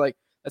kind of this like,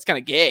 that's kind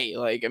of gay.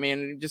 Like, I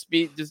mean, just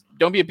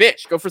don't be a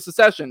bitch. Go for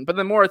secession. But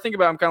the more I think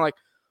about it, I'm kind of like,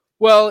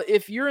 well,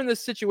 if you're in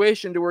this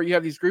situation to where you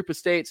have these group of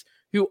states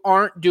who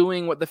aren't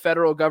doing what the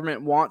federal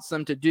government wants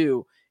them to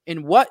do,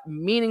 in what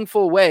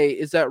meaningful way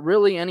is that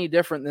really any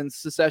different than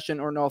secession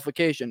or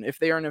nullification if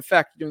they are in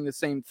effect doing the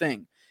same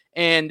thing?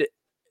 And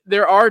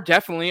there are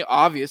definitely,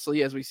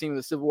 obviously, as we've seen with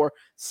the Civil War,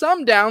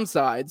 some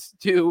downsides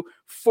to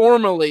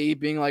formally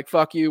being like,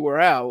 fuck you, we're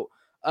out.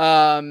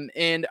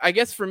 And I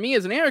guess for me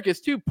as an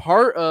anarchist too,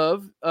 part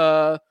of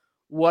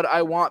what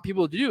I want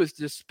people to do is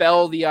to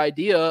dispel the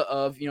idea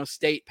of,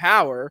 state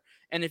power.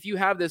 And if you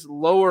have this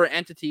lower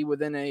entity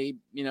within a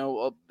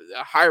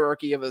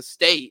hierarchy of a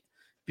state,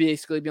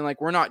 basically being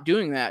like, we're not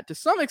doing that, to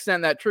some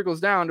extent that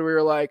trickles down to where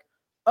you're like,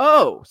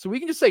 oh, so we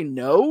can just say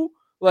no?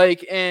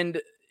 Like,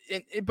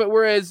 but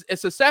whereas a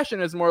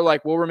secession is more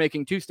like, well, we're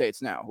making two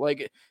states now.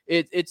 Like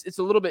it's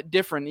a little bit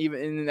different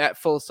even in that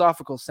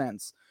philosophical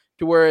sense,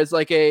 to whereas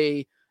like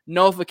a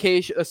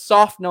nullification, a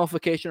soft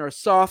nullification or a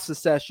soft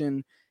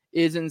secession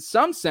is in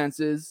some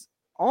senses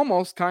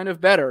almost kind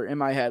of better in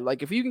my head.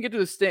 Like if you can get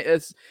to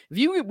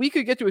we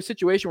could get to a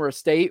situation where a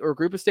state or a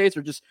group of states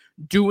are just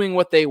doing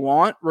what they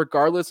want,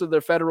 regardless of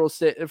their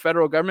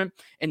federal government,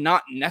 and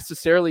not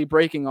necessarily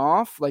breaking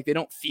off. Like they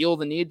don't feel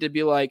the need to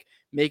be like,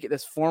 make it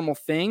this formal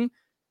thing.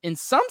 In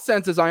some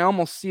senses, I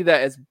almost see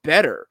that as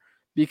better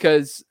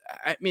because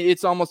I mean,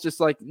 it's almost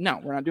just like, no,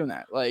 we're not doing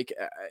that. Like,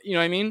 you know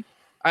what I mean?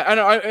 I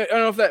don't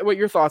know if that what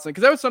your thoughts on,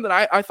 because that was something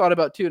I thought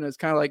about too, and it's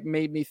kind of like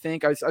made me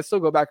think. I still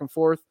go back and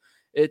forth.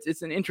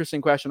 It's an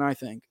interesting question, I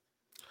think.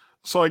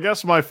 So I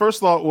guess my first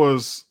thought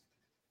was,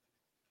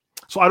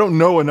 so I don't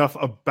know enough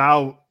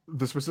about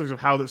the specifics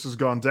of how this has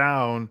gone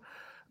down.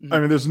 Mm-hmm. I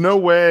mean, there's no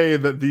way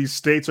that these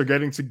states are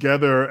getting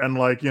together and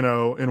like,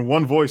 in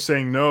one voice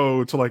saying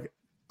no to like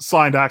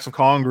signed acts of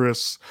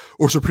Congress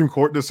or Supreme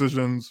Court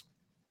decisions.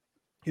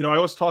 I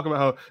always talk about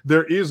how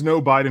there is no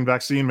Biden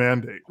vaccine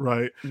mandate,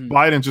 right? Mm-hmm.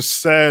 Biden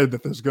just said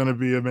that there's going to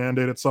be a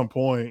mandate at some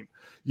point.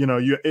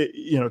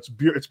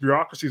 It's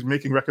bureaucracies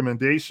making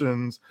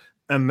recommendations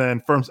and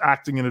then firms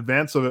acting in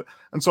advance of it.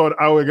 And so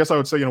I guess I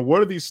would say,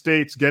 what are these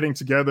states getting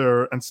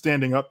together and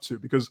standing up to?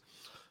 Because,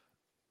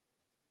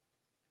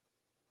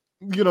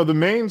 the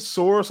main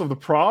source of the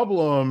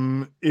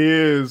problem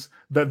is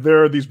that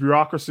there are these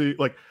bureaucracies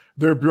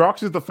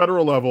at the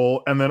federal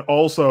level, and then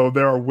also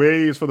there are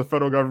ways for the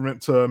federal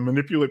government to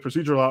manipulate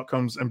procedural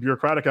outcomes and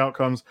bureaucratic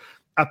outcomes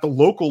at the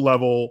local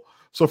level.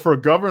 So for a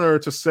governor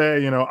to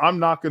say, I'm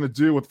not going to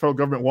do what the federal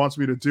government wants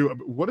me to do,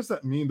 what does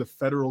that mean the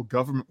federal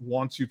government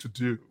wants you to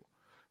do,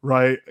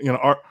 right?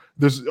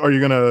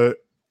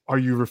 Are are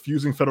you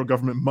refusing federal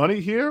government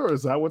money here, or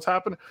is that what's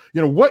happening?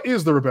 What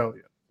is the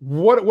rebellion?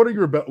 What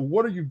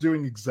are you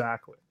doing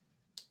exactly?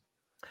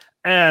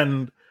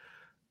 And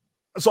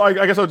so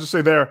I guess I'll just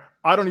say there,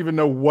 I don't even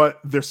know what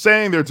they're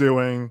saying they're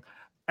doing,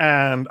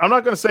 and I'm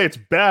not going to say it's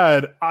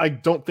bad. I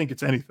don't think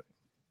it's anything,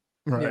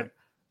 right?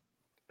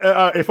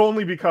 Yeah. If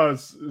only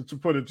because, to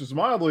put it just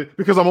mildly,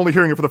 because I'm only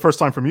hearing it for the first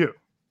time from you,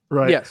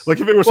 right? Yes. Like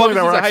if it was something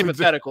that were actually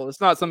hypothetical,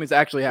 it's not something that's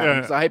actually happening.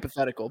 Yeah. It's a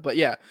hypothetical, but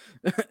yeah.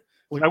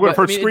 Like I would have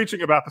heard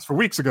screeching about this for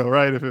weeks ago,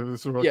 right? If it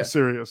was sort of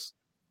serious.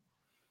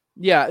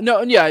 Yeah.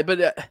 No. Yeah.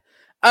 But I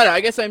don't know.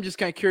 I guess I'm just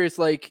kind of curious,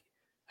 like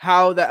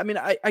how that. I mean,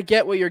 I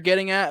get what you're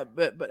getting at,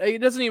 but it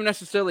doesn't even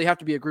necessarily have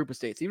to be a group of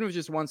states. Even if it's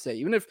just one state,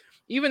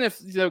 even if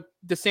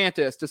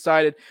DeSantis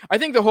decided, I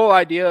think the whole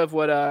idea of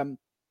what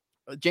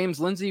James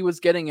Lindsay was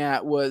getting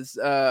at was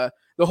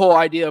the whole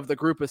idea of the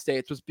group of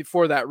states was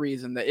before that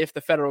reason, that if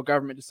the federal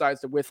government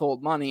decides to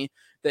withhold money,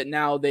 that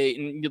now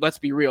let's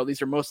be real,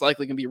 these are most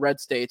likely going to be red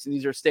states, and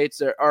these are states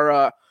that are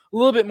a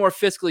little bit more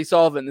fiscally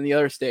solvent than the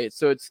other states.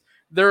 So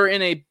they're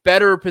in a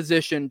better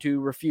position to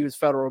refuse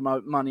federal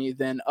money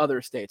than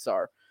other states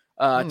are.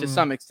 To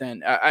some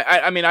extent.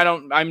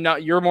 I'm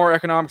not, you're more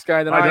economics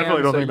guy than I am. I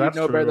definitely don't think that's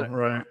true,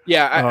 right?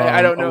 Yeah,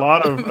 I don't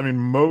know.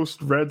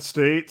 Most red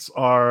states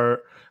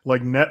are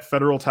like net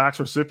federal tax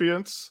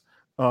recipients.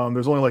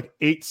 There's only like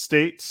 8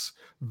 states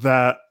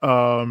that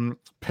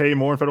pay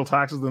more in federal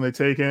taxes than they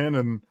take in,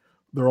 and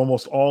they're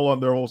almost all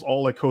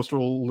like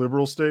coastal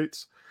liberal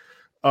states.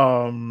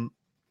 And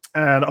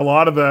a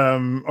lot of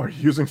them are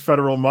using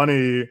federal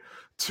money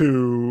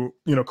to,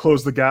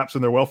 close the gaps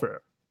in their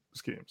welfare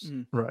schemes,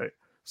 right?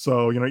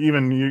 So,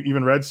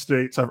 even red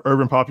states have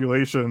urban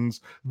populations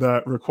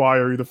that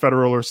require either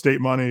federal or state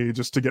money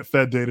just to get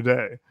fed day to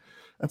day.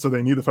 And so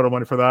they need the federal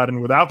money for that.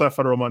 And without that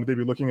federal money, they'd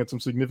be looking at some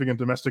significant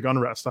domestic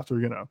unrest after,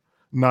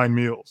 9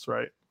 meals,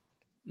 right?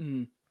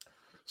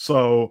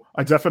 So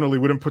I definitely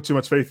wouldn't put too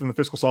much faith in the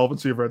fiscal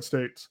solvency of red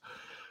states.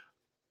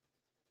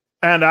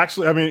 And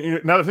actually, I mean,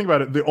 now that I think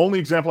about it, the only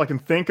example I can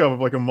think of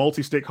like a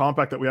multi-state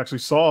compact that we actually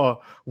saw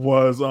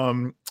was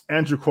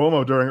Andrew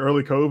Cuomo during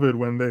early COVID,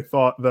 when they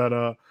thought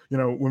that,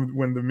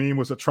 when the meme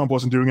was that Trump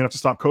wasn't doing enough to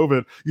stop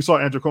COVID. You saw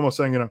Andrew Cuomo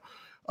saying,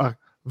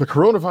 the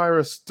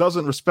coronavirus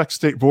doesn't respect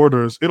state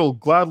borders. It'll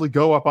gladly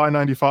go up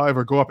I-95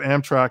 or go up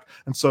Amtrak.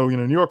 And so,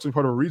 New York's been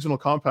part of a regional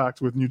compact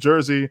with New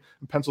Jersey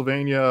and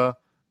Pennsylvania,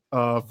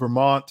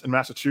 Vermont, and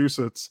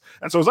Massachusetts.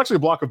 And so it was actually a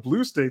block of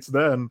blue states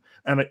then.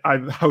 And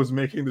I was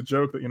making the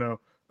joke that,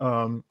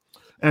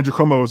 Andrew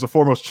Cuomo was the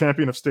foremost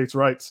champion of states'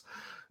 rights.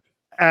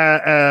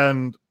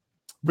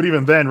 But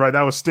even then, right,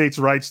 that was states'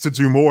 rights to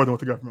do more than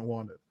what the government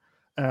wanted.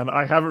 And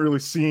I haven't really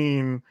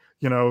seen,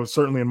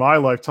 certainly in my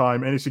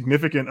lifetime, any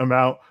significant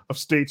amount of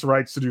states'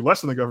 rights to do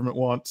less than the government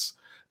wants.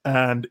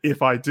 And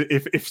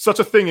if such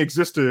a thing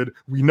existed,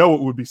 we know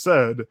it would be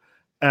said.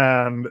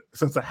 And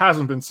since it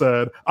hasn't been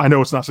said, I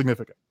know it's not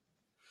significant.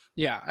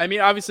 Yeah, I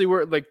mean, obviously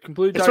we're like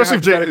completely, especially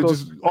if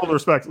just all the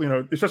respect,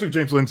 especially if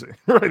James Lindsay,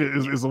 right,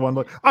 is the one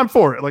like, I'm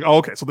for it. Like, oh,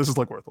 okay, so this is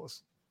like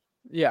worthless.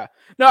 Yeah,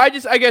 no, I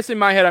guess in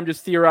my head I'm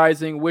just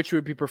theorizing which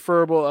would be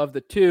preferable of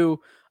the two.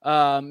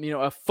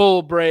 A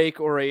full break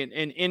or an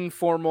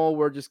informal,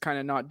 we're just kind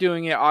of not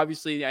doing it.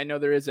 Obviously, I know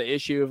there is an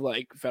issue of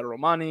like federal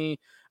money.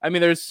 I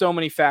mean, there's so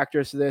many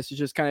factors to this. It's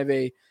just kind of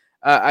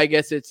I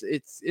guess it's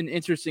an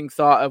interesting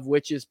thought of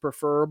which is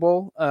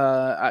preferable.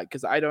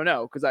 Because I don't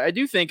know. Because I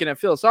do think in a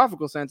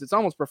philosophical sense, it's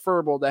almost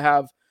preferable to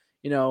have,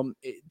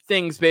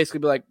 things basically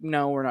be like,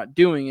 no, we're not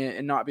doing it,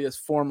 and not be this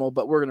formal,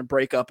 but we're going to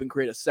break up and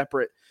create a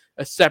separate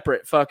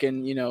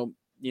fucking,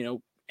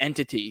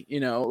 entity,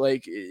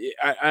 like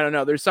I don't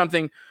know, there's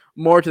something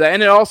more to that.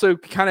 And it also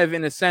kind of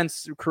in a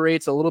sense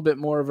creates a little bit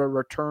more of a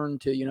return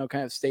to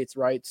kind of states'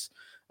 rights,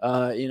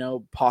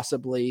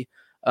 possibly,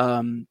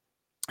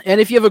 and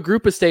if you have a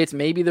group of states,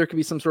 maybe there could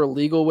be some sort of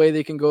legal way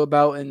they can go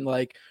about and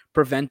like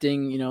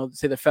preventing,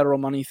 say the federal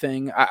money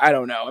thing. I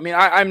don't know. I mean,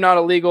 I'm not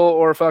a legal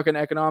or fucking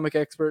economic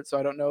expert, so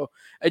I don't know.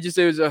 It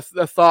was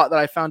a thought that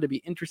I found to be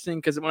interesting,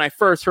 because when I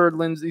first heard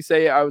Lindsay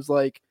say it, I was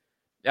like,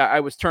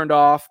 I was turned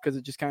off, because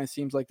it just kind of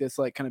seems like this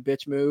like kind of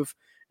bitch move.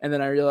 And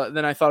then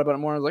I thought about it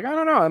more. I was like, I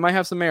don't know, it might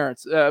have some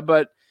merits,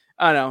 but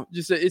I don't know.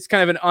 Just it's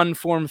kind of an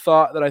unformed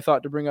thought that I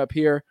thought to bring up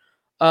here.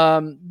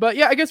 But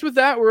yeah, I guess with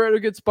that, we're at a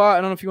good spot.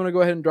 I don't know if you want to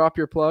go ahead and drop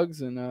your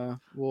plugs, and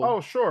we'll.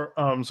 Oh, sure.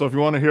 So if you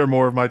want to hear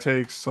more of my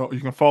takes, so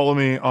you can follow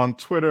me on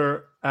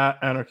Twitter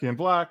at Anarchy in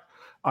Black.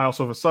 I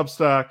also have a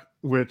Substack,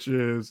 which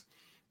is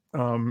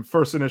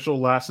first initial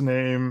last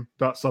name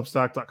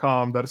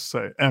 .substack.com. That is to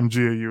say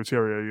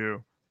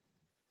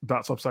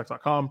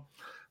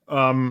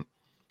MGAU.substack.com.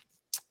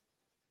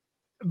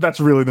 That's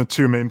really the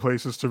two main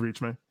places to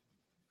reach me.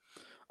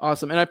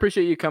 Awesome. And I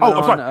appreciate you coming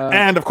on.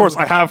 And of course,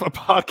 I have a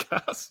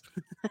podcast.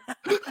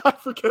 I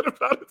forget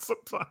about it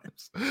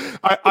sometimes.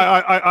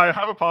 I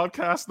have a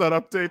podcast that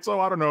updates,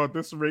 I don't know, at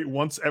this rate,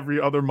 once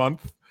every other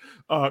month,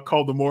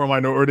 called The Moral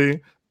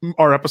Minority.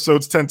 Our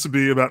episodes tend to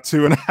be about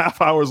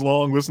 2.5 hours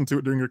long. Listen to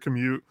it during your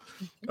commute.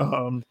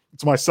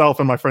 It's myself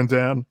and my friend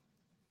Dan.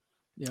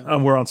 Yeah.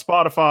 We're on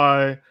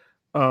Spotify,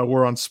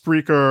 We're on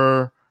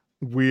Spreaker.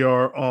 We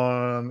are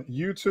on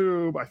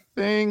YouTube. I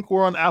think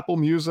we're on Apple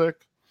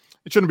Music.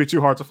 It shouldn't be too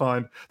hard to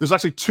find. There's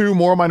actually 2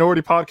 more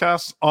minority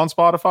podcasts on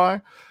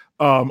Spotify.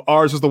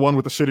 Ours is the one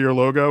with the shittier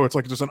logo. It's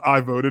like just an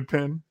I voted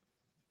pin.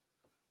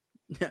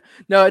 Yeah.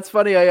 No, it's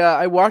funny.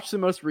 I watched the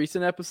most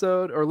recent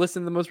episode or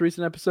listened to the most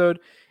recent episode,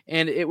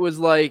 and it was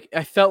like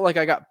I felt like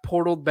I got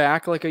portaled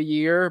back like a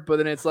year, but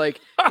then it's like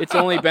it's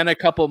only been a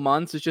couple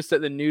months. It's just that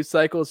the news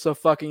cycle is so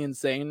fucking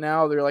insane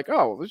now. They're like,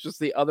 oh, it's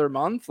just the other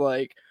month,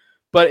 like.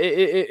 But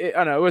I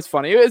don't know. It was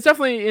funny. It's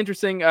definitely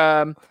interesting.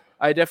 I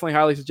definitely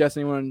highly suggest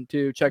anyone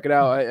to check it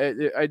out.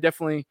 I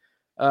definitely.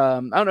 I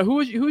don't know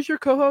who's your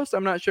co-host.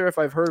 I'm not sure if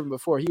I've heard him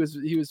before. He was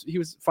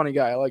a funny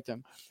guy. I liked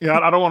him. Yeah,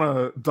 I don't want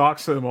to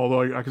dox him,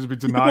 although I could be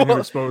denying him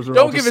exposure.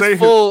 Don't give his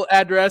full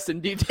address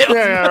and details.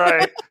 Yeah,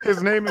 right.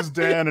 His name is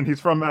Dan, and he's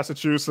from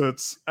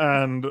Massachusetts.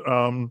 And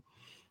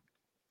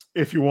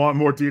if you want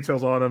more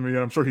details on him,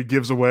 I'm sure he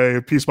gives away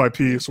piece by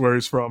piece where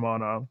he's from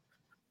on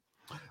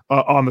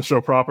the show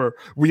proper.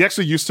 We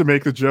actually used to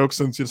make the joke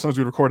since sometimes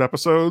we record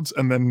episodes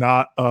and then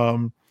not.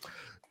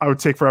 I would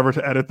take forever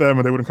to edit them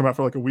and they wouldn't come out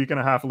for like a week and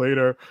a half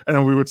later. And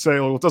then we would say,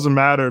 well, it doesn't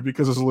matter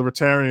because as a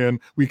libertarian,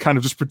 we kind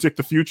of just predict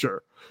the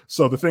future.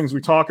 So the things we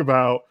talk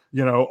about,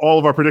 all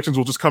of our predictions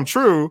will just come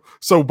true.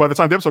 So by the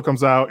time the episode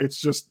comes out,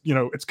 it's just,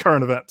 it's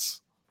current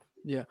events.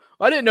 Yeah.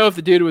 Well, I didn't know if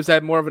the dude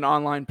had more of an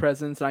online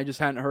presence and I just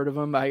hadn't heard of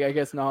him. I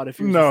guess not. If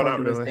he was not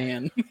really.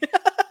 Dan.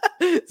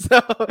 So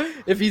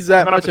if he's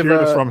that much of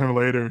this from him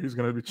later, he's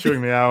going to be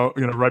chewing me out,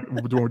 right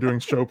when we're doing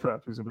show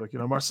prep. He's going to be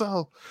like,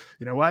 Marcel,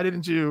 why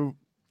didn't you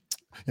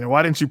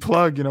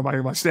plug,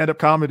 my stand-up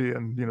comedy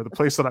and, the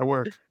place that I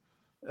work?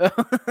 Well,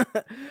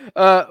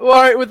 all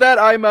right. With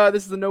that,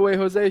 this is the No Way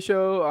Jose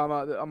show.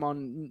 I'm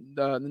on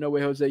the No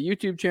Way Jose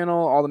YouTube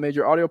channel, all the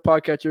major audio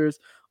podcatchers,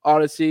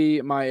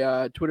 Odyssey.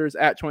 My Twitter is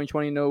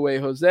 @2020 No Way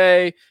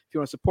Jose. If you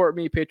want to support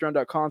me,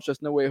 patreon.com,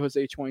 just No Way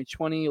Jose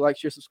 2020. Like,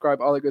 share,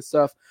 subscribe, all the good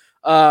stuff.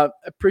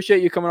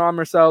 Appreciate you coming on,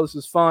 Marcel. This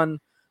was fun.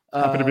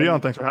 Happy to be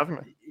on. Thanks for having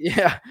me.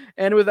 Yeah.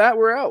 And with that,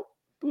 we're out.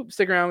 Boop,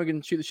 stick around. We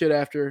can shoot the shit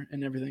after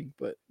and everything.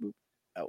 But boop.